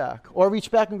your head back. Or reach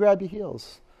back and grab your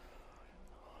heels.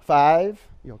 5,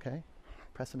 you okay?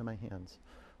 Press into my hands.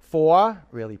 4,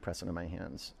 really press into my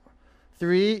hands.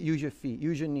 3, use your feet.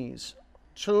 Use your knees.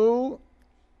 2,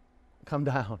 come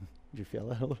down. Did you feel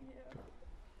that a little?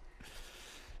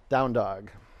 Down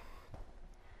dog.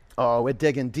 Oh, we're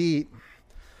digging deep.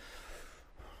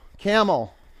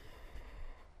 Camel.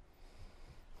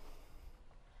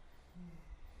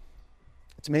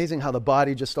 It's amazing how the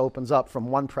body just opens up from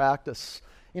one practice.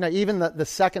 You know, even the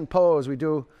second pose, we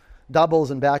do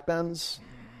doubles and back bends.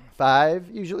 5,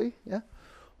 usually, yeah.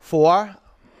 4,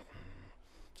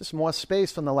 just more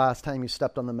space from the last time you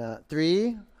stepped on the mat.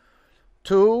 3,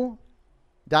 2,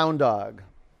 down dog.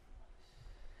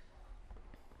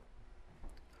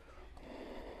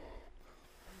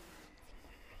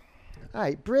 All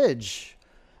right, bridge.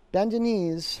 Bend your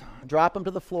knees, drop them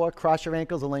to the floor, cross your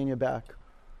ankles and lay on your back.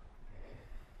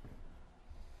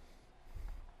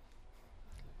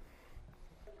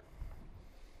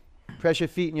 Press your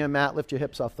feet in your mat, lift your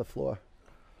hips off the floor.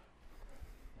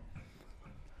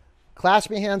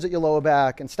 Clasp your hands at your lower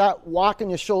back and start walking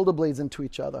your shoulder blades into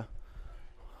each other.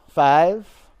 5,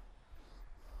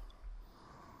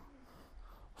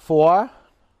 4,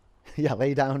 yeah,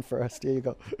 lay down first. Here you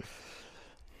go.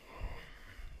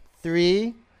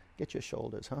 3, get your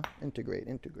shoulders, integrate.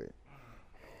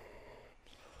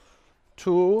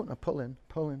 2, now pull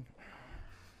in.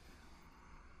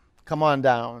 Come on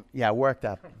down. Yeah, work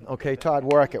that. Okay, Todd,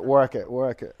 work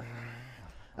it.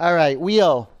 All right,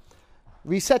 wheel.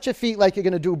 Reset your feet like you're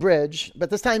going to do bridge, but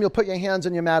this time you'll put your hands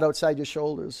on your mat outside your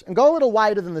shoulders. And go a little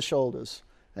wider than the shoulders.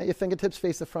 Now your fingertips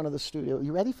face the front of the studio.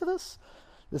 You ready for this?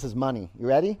 This is money. You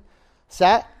ready?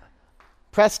 Set.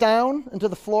 Press down into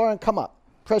the floor and come up.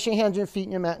 Press your hands on your feet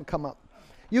and your mat and come up.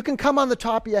 You can come on the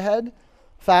top of your head.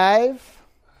 5,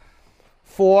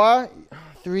 4,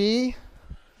 3,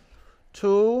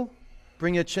 2.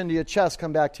 Bring your chin to your chest.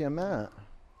 Come back to your mat.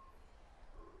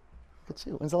 Let's see.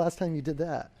 When's the last time you did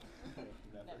that?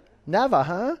 Never,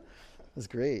 huh? That's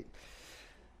great.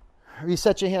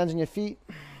 Reset your hands and your feet.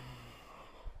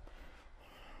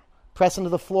 Press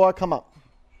into the floor. Come up.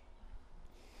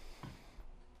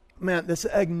 Man, this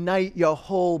ignite your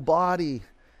whole body.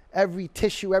 Every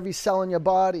tissue, every cell in your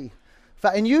body.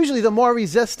 And usually the more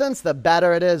resistance, the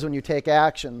better it is when you take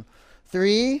action.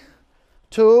 3,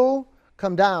 2,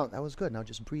 come down. That was good. Now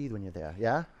just breathe when you're there,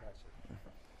 yeah?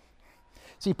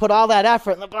 So you put all that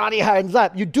effort and the body hardens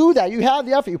up. You do that. You have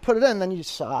the effort. You put it in, then you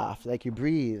soft, like you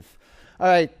breathe. All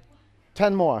right,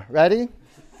 10 more. Ready?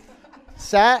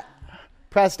 Set.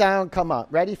 Press down, come up.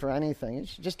 Ready for anything. You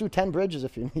should just do 10 bridges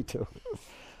if you need to.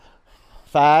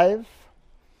 5,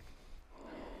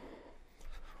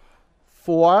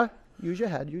 4. Use your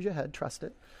head, trust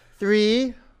it.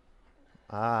 3.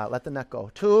 Let the neck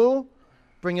go. 2.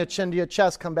 Bring your chin to your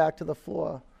chest, come back to the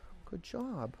floor. Good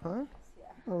job, huh?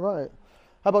 All right.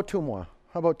 How about 2 more?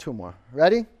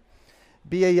 Ready?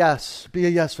 Be a yes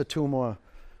for 2 more.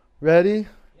 Ready?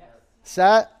 Yes.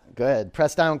 Set. Good.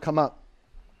 Press down, come up.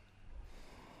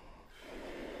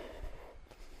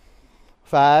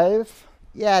 5.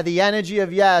 Yeah, the energy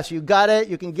of yes. You got it.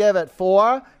 You can give it.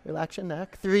 4. Relax your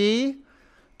neck. 3,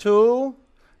 2.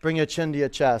 Bring your chin to your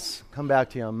chest. Come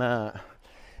back to your mat.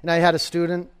 And I had a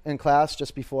student in class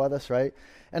just before this, right?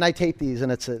 And I taped these,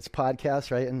 and it's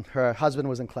podcast, right? And her husband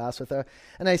was in class with her.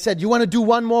 And I said, you want to do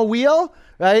one more wheel,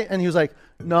 right? And he was like,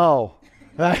 no,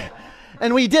 right?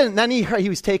 And we didn't. Then he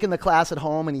was taking the class at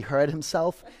home, and he heard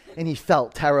himself, and he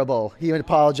felt terrible. He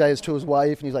apologized to his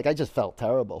wife, and he's like, I just felt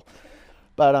terrible.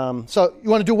 But so you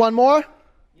want to do one more?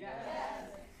 Yes.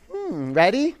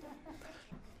 Ready?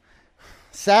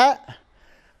 Set.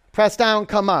 Press down,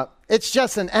 come up. It's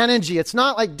just an energy. It's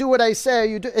not like do what I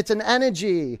say. You do. It's an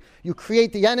energy. You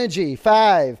create the energy.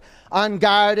 5,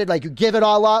 unguarded, like you give it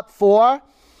all up. 4,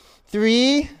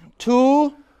 3,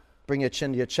 2, bring your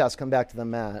chin to your chest. Come back to the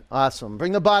mat. Awesome.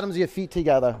 Bring the bottoms of your feet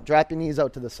together. Drop your knees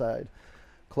out to the side.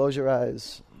 Close your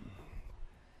eyes.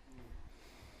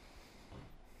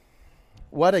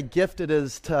 What a gift it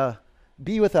is to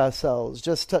be with ourselves,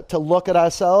 just to look at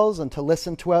ourselves and to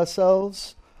listen to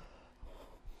ourselves.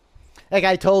 Like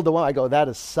I told the one, I go, that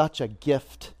is such a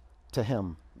gift to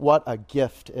him. What a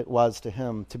gift it was to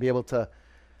him to be able to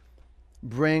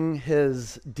bring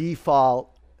his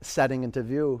default setting into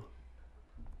view.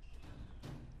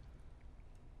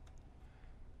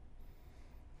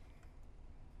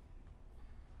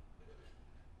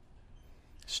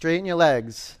 Straighten your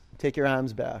legs. Take your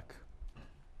arms back.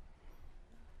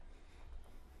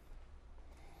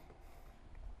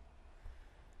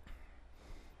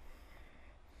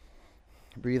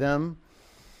 Breathe in.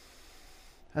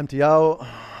 Empty out.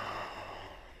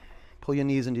 Pull your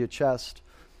knees into your chest.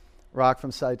 Rock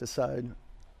from side to side.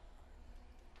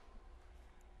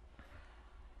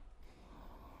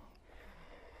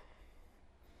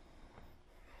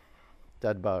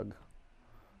 Dead bug.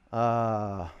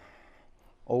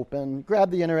 Open.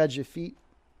 Grab the inner edge of your feet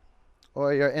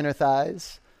or your inner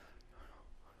thighs.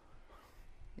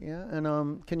 Yeah,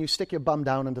 and can you stick your bum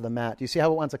down into the mat? Do you see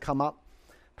how it wants to come up?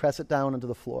 Press it down into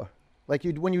the floor. Like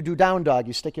when you do down dog,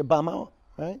 you stick your bum out,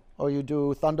 right? Or you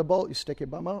do thunderbolt, you stick your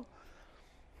bum out.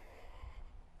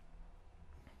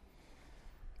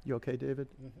 You okay, David?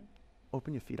 Mm-hmm.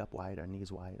 Open your feet up wider,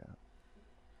 knees wider.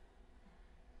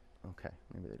 Okay,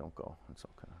 maybe they don't go. It's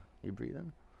okay. You breathe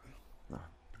in? No.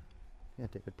 Yeah,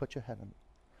 David, put your head on.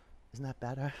 Isn't that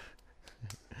better?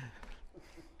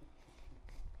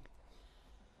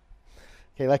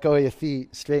 Okay, let go of your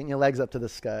feet. Straighten your legs up to the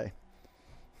sky.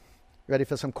 Ready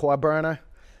for some core burner?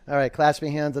 All right, clasp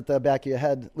your hands at the back of your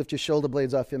head. Lift your shoulder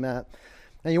blades off your mat.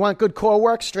 Now you want good core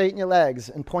work? Straighten your legs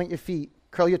and point your feet.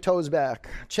 Curl your toes back.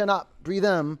 Chin up. Breathe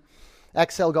in.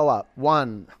 Exhale, go up.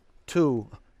 1, 2,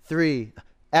 3.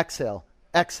 Exhale.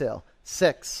 Exhale.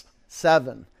 6,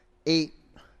 7, 8,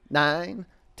 9,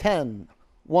 10.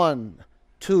 1,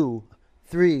 2,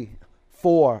 3,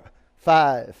 4,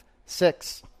 5,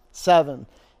 6, 7,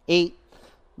 8,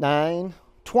 9,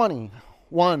 20.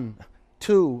 1,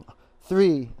 2,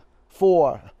 3,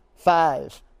 4,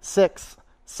 5, 6,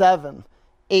 7,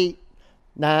 8,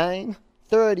 9,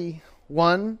 30.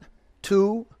 1,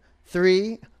 2,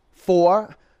 3,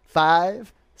 4,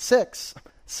 5, 6,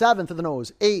 7 through the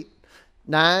nose. 8,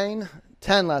 9,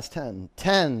 10. Last 10.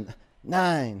 10,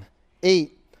 9,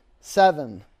 8,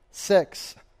 7,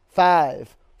 6,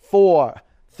 5, 4,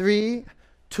 3,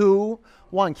 2,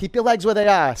 1. Keep your legs where they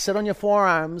are. Sit on your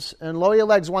forearms and lower your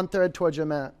legs 1/3 towards your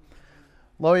mat.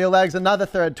 Lower your legs another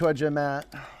 1/3 towards your mat.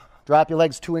 Drop your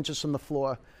legs 2 inches from the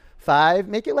floor. 5.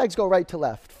 Make your legs go right to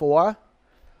left. 4,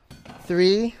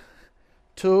 3,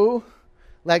 2.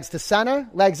 Legs to center.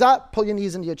 Legs up. Pull your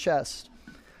knees into your chest.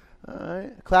 All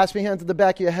right. Clasp your hands at the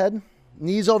back of your head.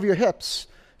 Knees over your hips.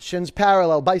 Shins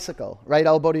parallel. Bicycle. Right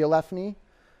elbow to your left knee.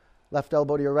 Left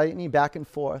elbow to your right knee. Back and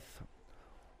forth.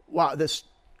 Wow, this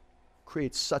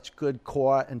creates such good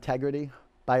core integrity.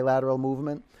 Bilateral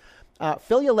movement.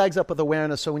 Fill your legs up with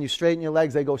awareness so when you straighten your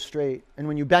legs, they go straight. And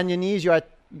when you bend your knees, you're at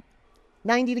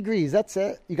 90 degrees. That's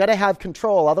it. You got to have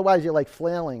control. Otherwise, you're like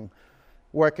flailing,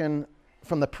 working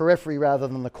from the periphery rather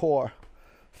than the core.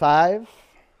 5,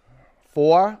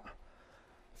 4,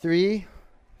 3,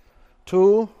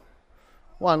 2,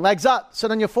 1. Legs up. Sit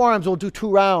on your forearms. We'll do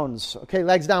 2 rounds. Okay,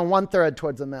 legs down 1/3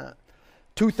 towards the mat.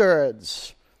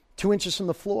 2/3. 2 inches from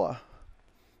the floor.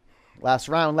 Last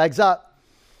round. Legs up.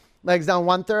 Legs down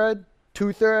 1/3.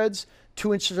 2/3.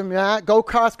 2 inches from the mat. Go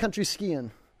cross-country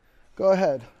skiing. Go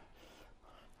ahead.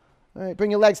 All right,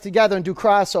 bring your legs together and do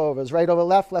crossovers. Right over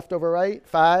left, left over right.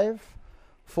 5,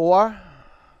 4,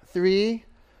 3,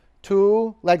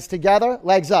 2. Legs together.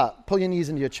 Legs up. Pull your knees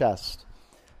into your chest.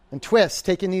 And twist.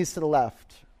 Take your knees to the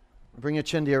left. Bring your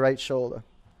chin to your right shoulder.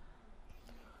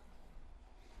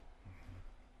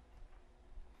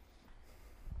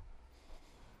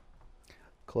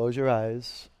 Close your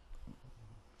eyes.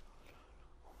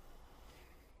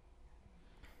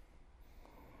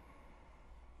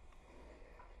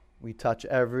 We touch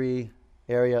every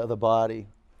area of the body.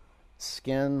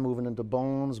 Skin moving into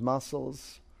bones,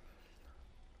 muscles,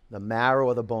 the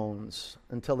marrow of the bones,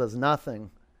 until there's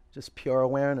nothing, just pure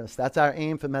awareness. That's our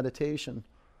aim for meditation.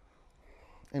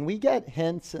 And we get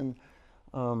hints and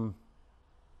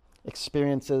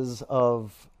experiences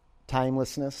of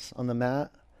timelessness on the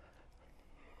mat.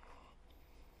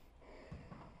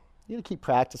 You got to keep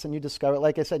practicing. You discover it.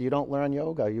 Like I said, you don't learn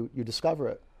yoga. You discover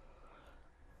it.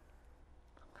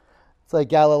 It's like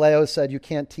Galileo said, you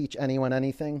can't teach anyone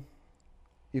anything.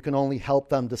 You can only help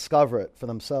them discover it for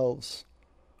themselves.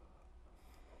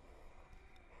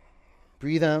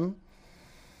 Breathe in.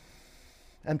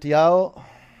 Empty out.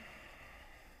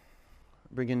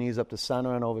 Bring your knees up to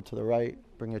center and over to the right.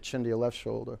 Bring your chin to your left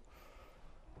shoulder.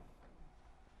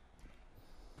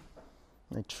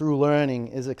 And true learning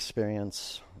is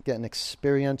experience. Getting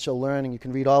experiential learning. You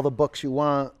can read all the books you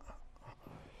want,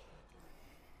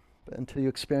 but until you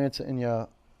experience it in your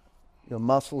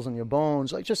muscles and your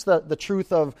bones, like just the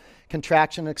truth of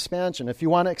contraction and expansion. If you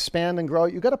want to expand and grow,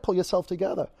 you got to pull yourself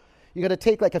together. You got to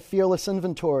take like a fearless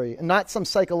inventory, and not some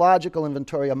psychological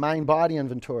inventory, a mind-body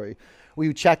inventory, where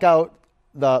you check out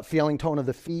the feeling tone of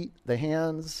the feet, the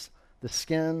hands, the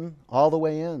skin, all the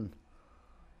way in.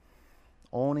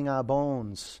 Owning our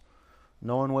bones,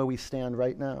 knowing where we stand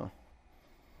right now.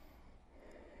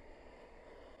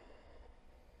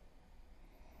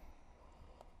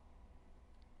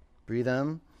 Breathe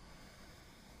in.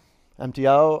 Empty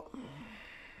out.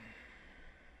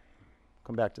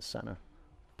 Come back to center.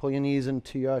 Pull your knees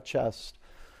into your chest.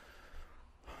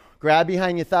 Grab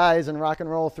behind your thighs and rock and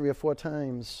roll 3 or 4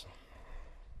 times.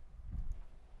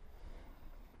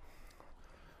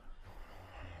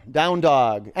 Down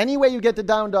dog. Any way you get to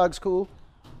down dog's cool.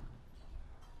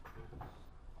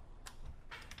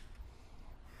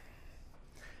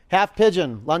 Half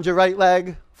pigeon. Lunge your right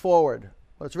leg forward.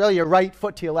 Well, it's really your right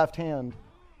foot to your left hand.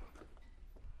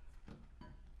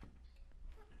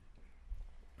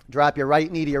 Drop your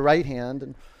right knee to your right hand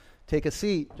and take a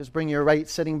seat. Just bring your right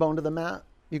sitting bone to the mat.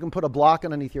 You can put a block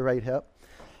underneath your right hip.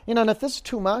 You know, and if this is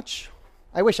too much,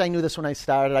 I wish I knew this when I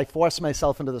started. I forced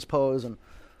myself into this pose and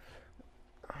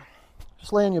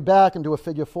just lay on your back and do a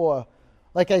figure 4.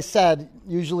 Like I said,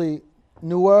 usually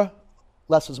newer,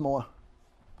 less is more.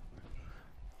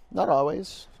 Not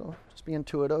always, so just be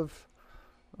intuitive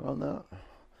around that.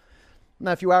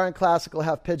 Now, if you are in classical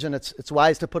half pigeon, it's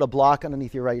wise to put a block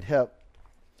underneath your right hip.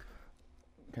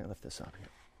 Okay, lift this up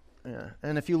here. Yeah,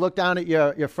 and if you look down at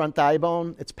your front thigh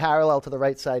bone, it's parallel to the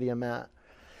right side of your mat.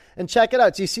 And check it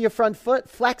out. So you see your front foot?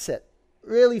 Flex it.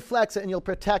 Really flex it, and you'll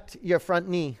protect your front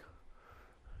knee.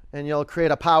 And you'll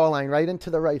create a power line right into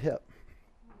the right hip.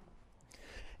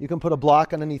 You can put a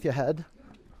block underneath your head.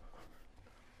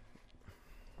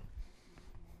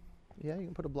 Yeah, you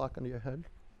can put a block under your head.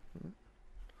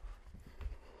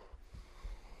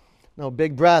 Now,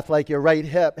 big breath, like your right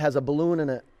hip has a balloon in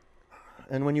it.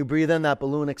 And when you breathe in, that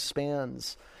balloon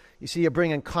expands. You see, you're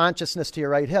bringing consciousness to your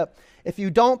right hip. If you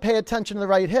don't pay attention to the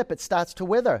right hip, it starts to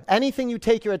wither. Anything you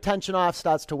take your attention off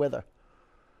starts to wither.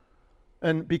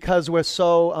 And because we're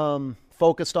so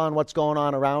focused on what's going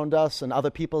on around us and other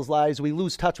people's lives, we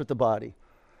lose touch with the body.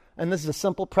 And this is a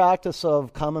simple practice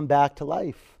of coming back to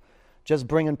life. Just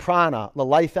bringing prana, the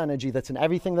life energy that's in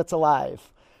everything that's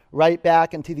alive, right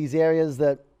back into these areas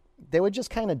that they would just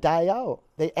kind of die out.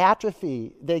 They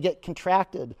atrophy. They get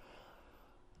contracted.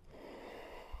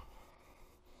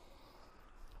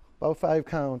 About 5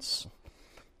 counts.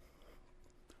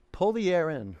 Pull the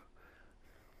air in.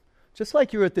 Just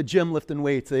like you're at the gym lifting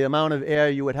weights, the amount of air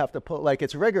you would have to pull, like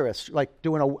it's rigorous, like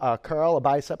doing a curl, a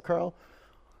bicep curl.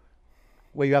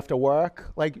 where you have to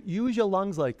work, like use your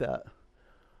lungs like that.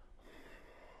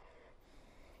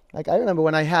 Like I remember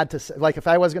when I had to, like if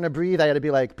I was going to breathe, I had to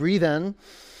be like, breathe in,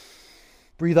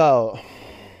 breathe out.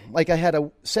 Like I had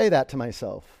to say that to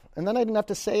myself. And then I didn't have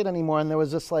to say it anymore. And there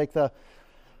was just like the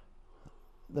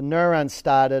neurons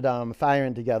started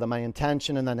firing together, my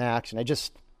intention and then action.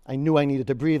 I knew I needed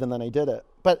to breathe and then I did it.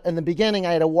 But in the beginning,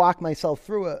 I had to walk myself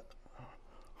through it.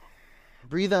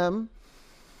 Breathe in,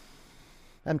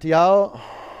 empty out,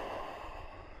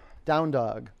 down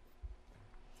dog.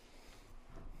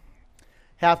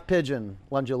 Half pigeon,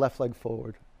 lunge your left leg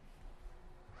forward.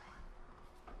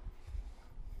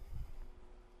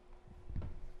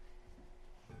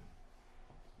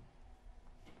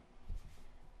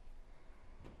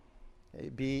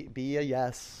 Be a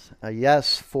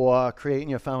yes for creating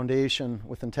your foundation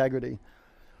with integrity.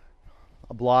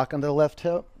 A block under the left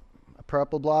hip, a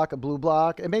purple block, a blue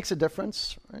block. It makes a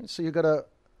difference, right? So you got to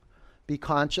be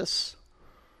conscious,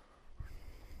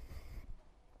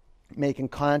 making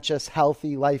conscious,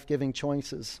 healthy, life-giving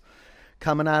choices,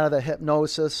 coming out of the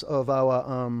hypnosis of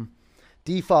our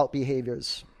default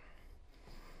behaviors.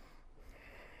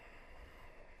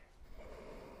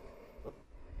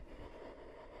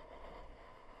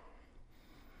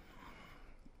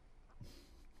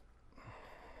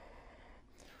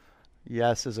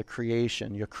 Yes is a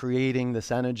creation. You're creating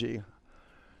this energy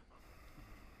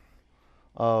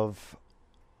of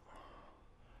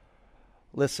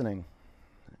listening.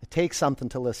 It takes something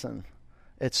to listen.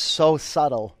 It's so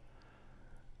subtle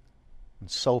and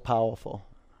so powerful.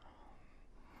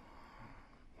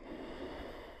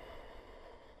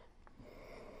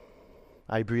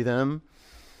 I breathe in.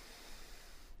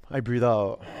 I breathe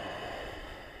out.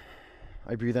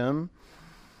 I breathe in.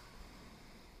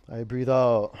 I breathe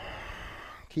out.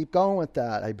 Keep going with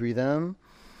that. I breathe in.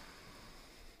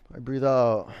 I breathe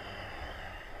out.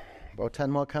 About 10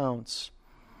 more counts.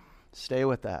 Stay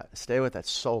with that. Stay with that.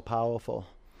 So powerful.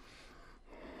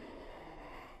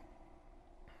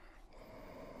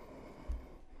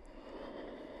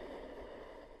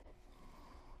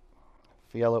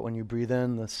 Feel it when you breathe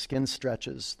in, the skin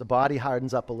stretches. The body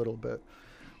hardens up a little bit.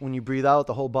 When you breathe out,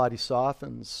 the whole body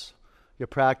softens. You're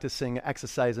practicing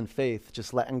exercise in faith,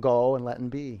 just letting go and letting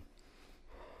be.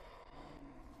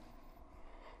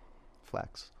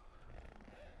 Flex.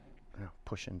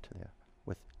 Push into there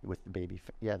with the baby.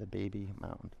 The baby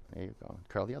mound. There you go.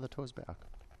 Curl the other toes back.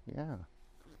 Yeah.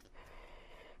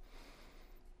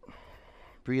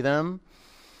 Breathe in.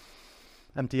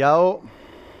 Empty out.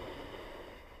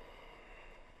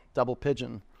 Double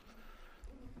pigeon.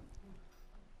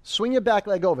 Swing your back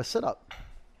leg over. Sit up.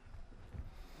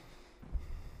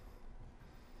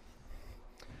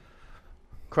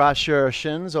 Cross your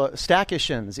shins or stack your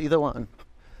shins, either one.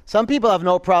 Some people have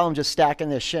no problem just stacking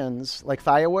their shins like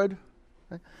firewood.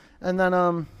 And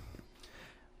then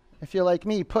if you're like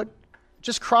me,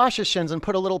 just cross your shins and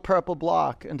put a little purple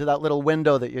block into that little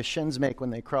window that your shins make when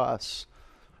they cross.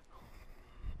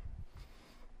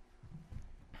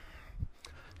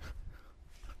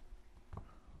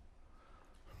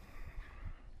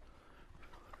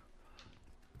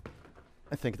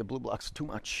 I think the blue block's too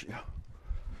much. Yeah.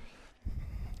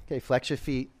 Okay, flex your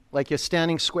feet like you're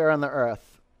standing square on the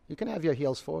earth. You can have your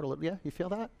heels forward a little. Yeah, you feel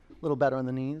that? A little better on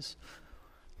the knees.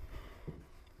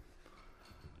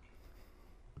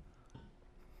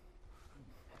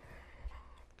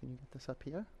 Can you get this up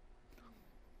here?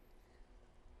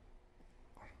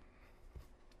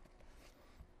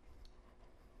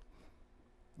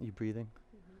 Are you breathing?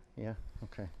 Mm-hmm. Yeah?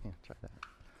 Okay. Yeah, try that.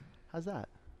 How's that?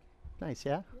 Nice,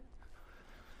 yeah?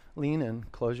 Lean in.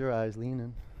 Close your eyes. Lean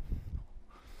in.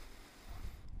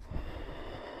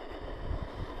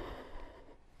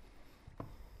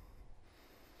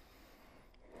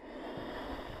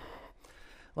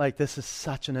 Like, this is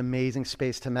such an amazing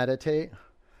space to meditate.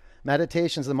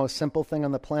 Meditation is the most simple thing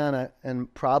on the planet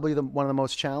and probably one of the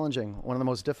most challenging, one of the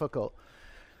most difficult.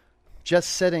 Just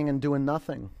sitting and doing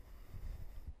nothing.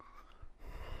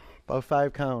 About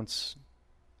 5 counts.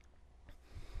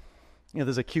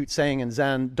 There's a cute saying in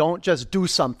Zen, don't just do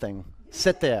something.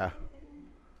 Sit there.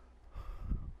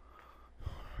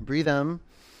 Breathe in.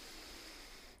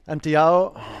 Empty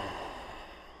out.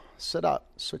 Sit up.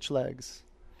 Switch legs.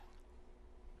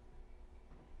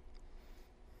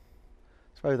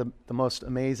 It's probably the most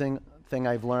amazing thing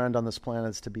I've learned on this planet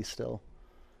is to be still.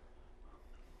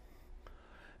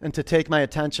 And to take my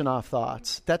attention off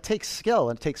thoughts. That takes skill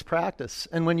and it takes practice.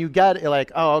 And when you get it, you're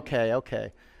like, oh,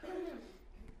 okay.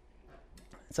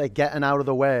 It's like getting out of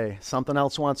the way. Something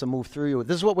else wants to move through you.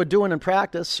 This is what we're doing in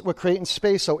practice. We're creating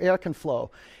space so air can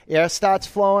flow. Air starts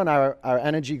flowing, our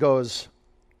energy goes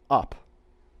up.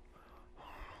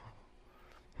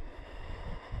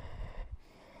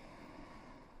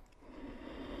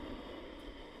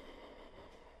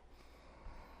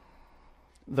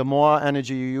 the more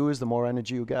energy you use, the more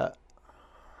energy you get.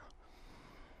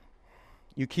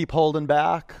 You keep holding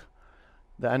back,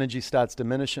 the energy starts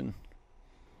diminishing.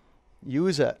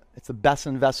 Use it. It's the best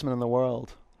investment in the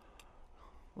world.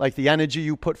 Like the energy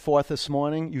you put forth this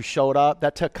morning, you showed up.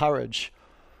 That took courage.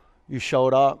 You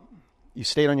showed up. You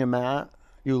stayed on your mat.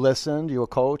 You listened. You were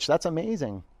coached. That's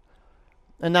amazing.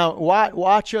 And now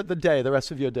watch the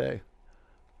rest of your day.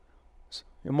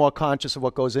 You're more conscious of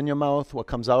what goes in your mouth, what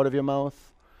comes out of your mouth.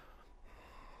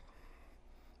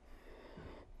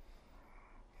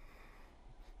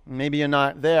 Maybe you're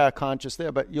not conscious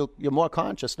there, but you're more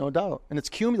conscious, no doubt. And it's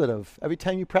cumulative. Every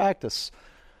time you practice,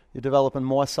 you're developing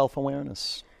more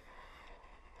self-awareness.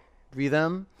 Breathe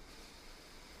in.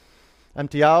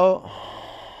 Empty out.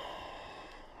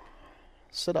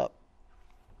 Sit up.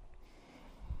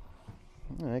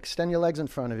 Extend your legs in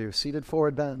front of you. Seated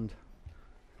forward bend.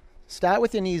 Start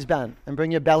with your knees bent and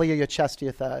bring your belly or your chest to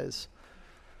your thighs.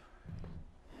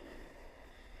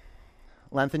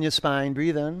 Lengthen your spine.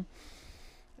 Breathe in.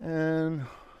 And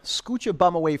scoot your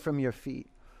bum away from your feet.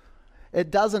 It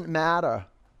doesn't matter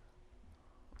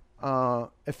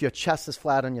if your chest is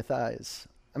flat on your thighs.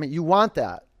 I mean, you want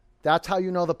that. That's how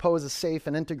you know the pose is safe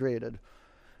and integrated.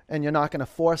 And you're not going to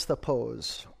force the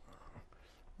pose.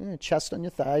 Chest on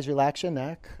your thighs, relax your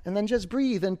neck. And then just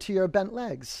breathe into your bent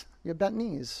legs, your bent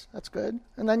knees. That's good.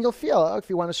 And then you'll feel,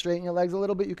 if you want to straighten your legs a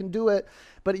little bit, you can do it.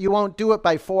 But you won't do it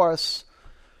by force.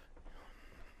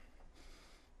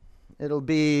 It'll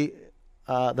be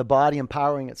the body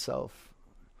empowering itself.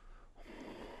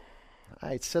 All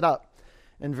right, sit up.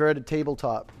 Inverted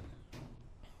tabletop.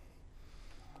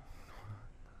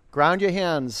 Ground your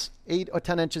hands 8 or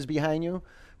 10 inches behind you.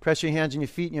 Press your hands on your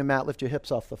feet and your mat. Lift your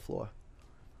hips off the floor.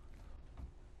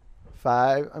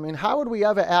 5. I mean, how would we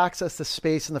ever access the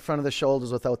space in the front of the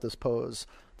shoulders without this pose?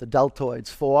 The deltoids.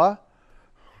 4.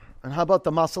 And how about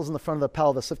the muscles in the front of the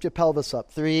pelvis? Lift your pelvis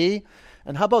up. 3.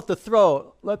 And how about the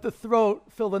throat? Let the throat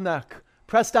fill the neck.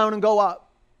 Press down and go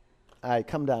up. All right,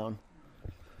 come down.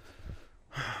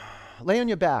 Lay on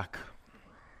your back.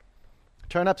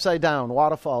 Turn upside down,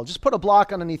 waterfall. Just put a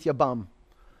block underneath your bum.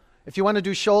 If you want to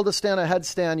do shoulder stand or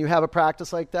headstand, you have a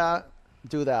practice like that,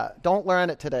 do that. Don't learn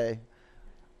it today.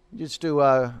 Just do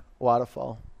a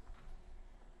waterfall.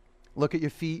 Look at your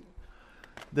feet.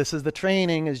 This is the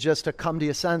training, is just to come to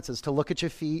your senses, to look at your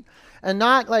feet and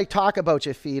not like talk about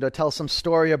your feet or tell some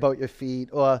story about your feet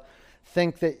or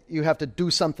think that you have to do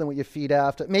something with your feet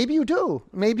after. Maybe you do.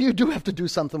 Maybe you do have to do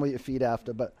something with your feet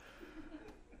after, but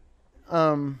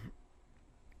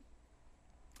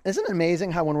isn't it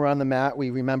amazing how when we're on the mat, we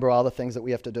remember all the things that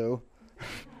we have to do?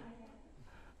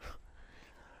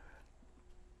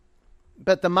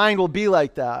 But the mind will be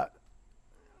like that.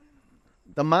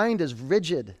 The mind is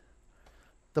rigid.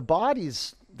 The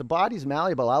body's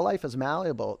malleable. Our life is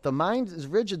malleable. The mind is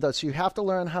rigid, though, so you have to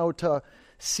learn how to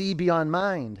see beyond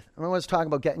mind. I was talking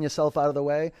about getting yourself out of the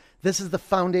way. This is the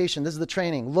foundation. This is the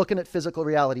training. Looking at physical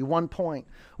reality, 1 point.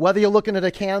 Whether you're looking at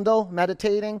a candle,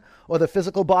 meditating, or the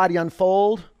physical body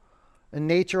unfold, and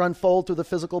nature unfold through the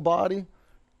physical body,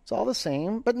 it's all the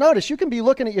same. But notice, you can be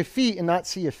looking at your feet and not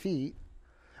see your feet.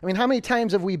 I mean, how many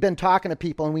times have we been talking to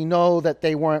people and we know that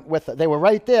they weren't with us? They were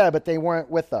right there, but they weren't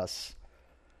with us.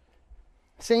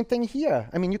 Same thing here.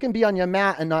 I mean, you can be on your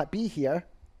mat and not be here.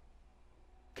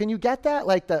 Can you get that?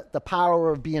 Like the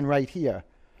power of being right here.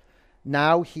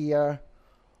 Now, here,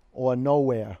 or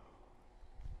nowhere.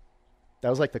 That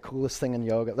was like the coolest thing in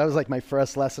yoga. That was like my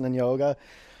first lesson in yoga.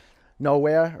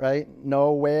 Nowhere, right?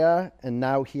 Nowhere and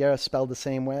now, here spelled the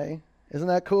same way. Isn't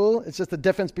that cool? It's just the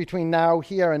difference between now,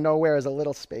 here, and nowhere is a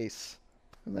little space.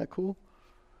 Isn't that cool?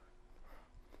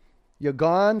 You're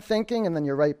gone thinking, and then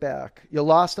you're right back. You're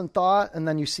lost in thought, and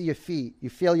then you see your feet. You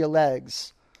feel your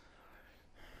legs.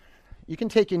 You can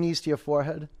take your knees to your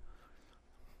forehead.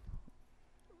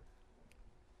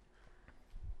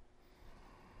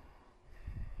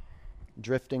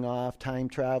 Drifting off, time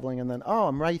traveling, and then, oh,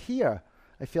 I'm right here.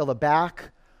 I feel the back,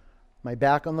 my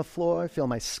back on the floor. I feel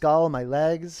my skull, my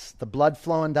legs, the blood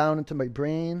flowing down into my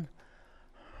brain.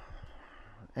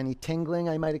 Any tingling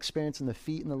I might experience in the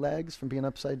feet and the legs from being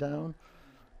upside down.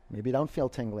 Maybe I don't feel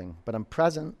tingling, but I'm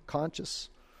present, conscious.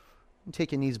 You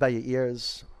take your knees by your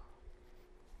ears.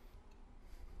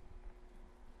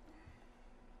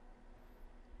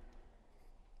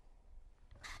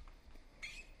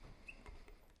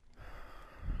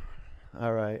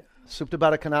 All right, Supta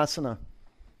Baddha Konasana.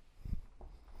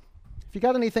 If you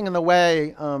got anything in the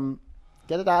way,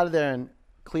 get it out of there and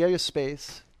clear your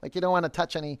space. Like you don't want to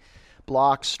touch any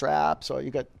blocks, straps, or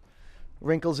you got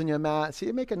wrinkles in your mat. So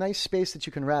you make a nice space that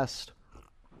you can rest.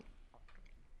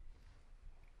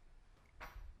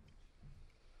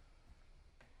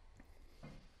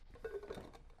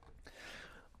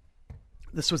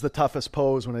 This was the toughest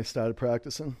pose when I started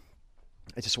practicing.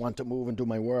 I just wanted to move and do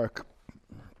my work,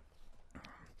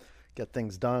 get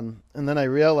things done. And then I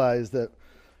realized that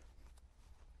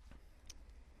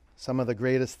some of the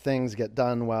greatest things get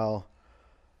done while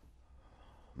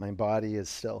my body is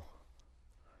still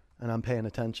and I'm paying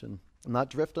attention. I'm not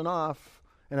drifting off.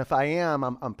 And if I am,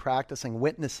 I'm practicing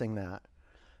witnessing that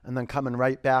and then coming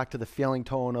right back to the feeling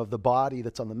tone of the body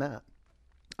that's on the mat.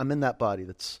 I'm in that body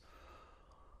that's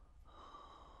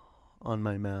on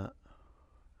my mat.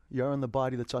 You're in the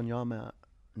body that's on your mat.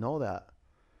 Know that.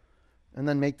 And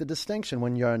then make the distinction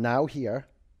when you're now here,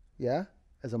 yeah,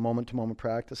 as a moment-to-moment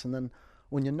practice, and then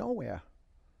when you're nowhere.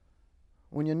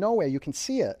 When you're nowhere, you can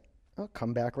see it. Oh,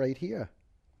 come back right here.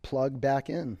 Plug back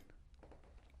in.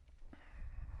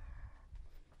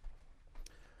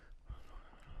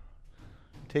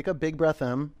 Take a big breath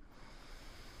in.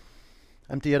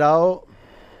 Empty it out.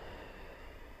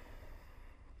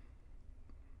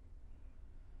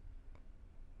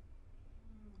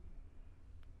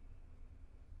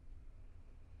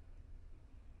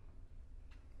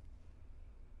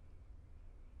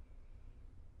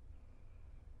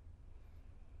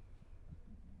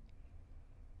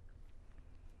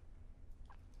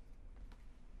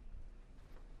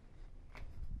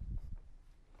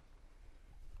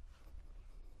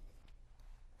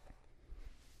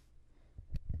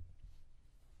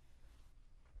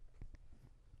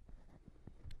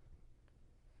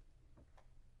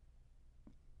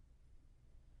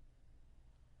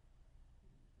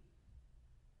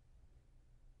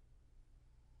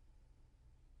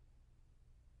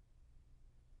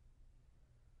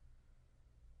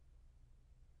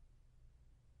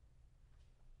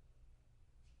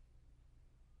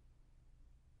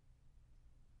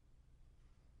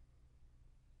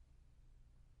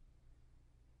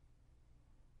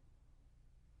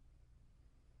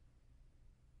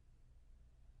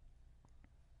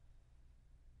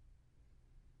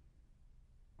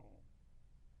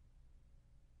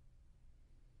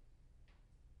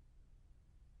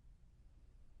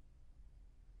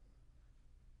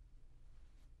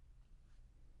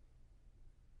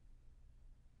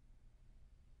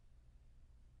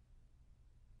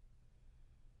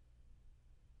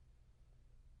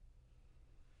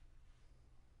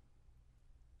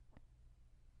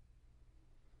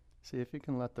 See if you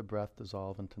can let the breath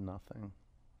dissolve into nothing.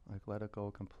 Like let it go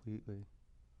completely.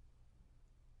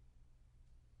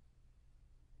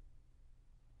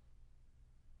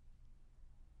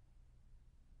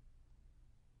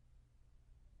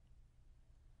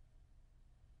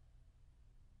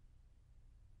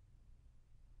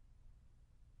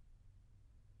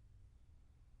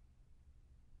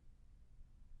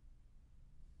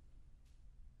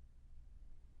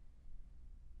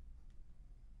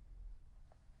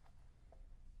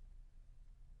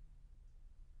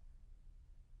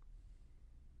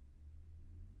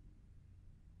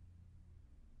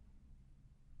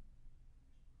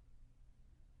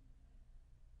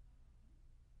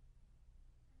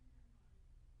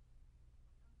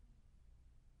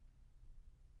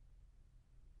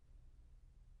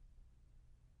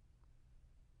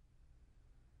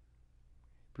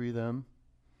 Breathe in.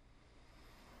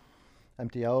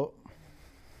 Empty out.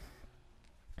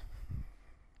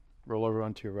 Roll over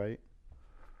onto your right.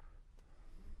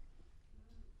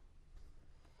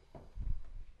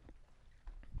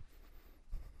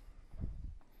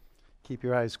 Keep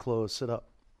your eyes closed. Sit up.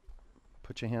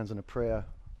 Put your hands in a prayer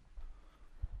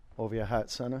over your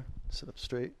heart center. Sit up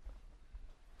straight.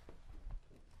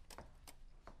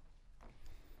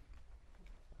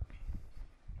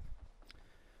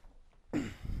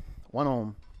 One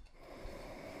Om.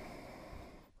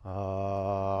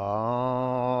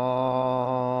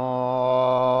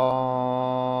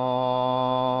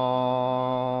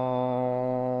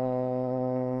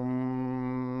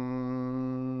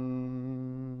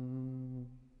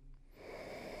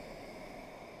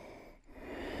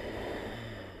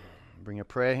 Bring your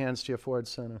prayer hands to your forehead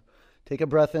center. Take a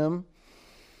breath in.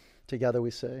 Together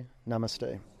we say,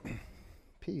 Namaste.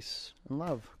 Peace and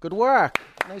love. Good work.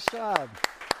 Nice job.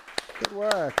 Good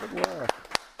work. Good work.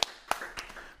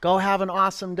 Go have an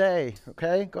awesome day,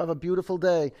 okay? Go have a beautiful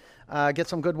day. Get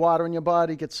some good water in your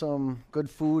body. Get some good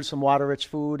food, some water-rich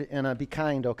food, and be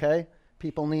kind, okay?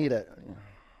 People need it.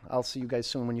 I'll see you guys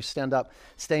soon. When you stand up,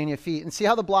 stay on your feet. And see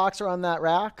how the blocks are on that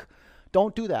rack?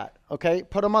 Don't do that, okay?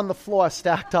 Put them on the floor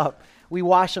stacked up. We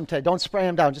wash them today. Don't spray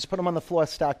them down. Just put them on the floor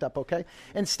stacked up, okay?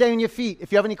 And stay on your feet.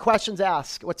 If you have any questions,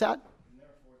 ask. What's that?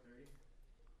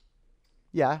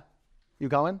 Yeah. You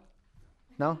going?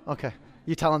 No? Okay.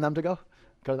 You telling them to go?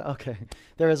 Okay.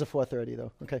 There is a 4:30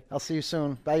 though. Okay. I'll see you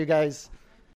soon. Bye, you guys.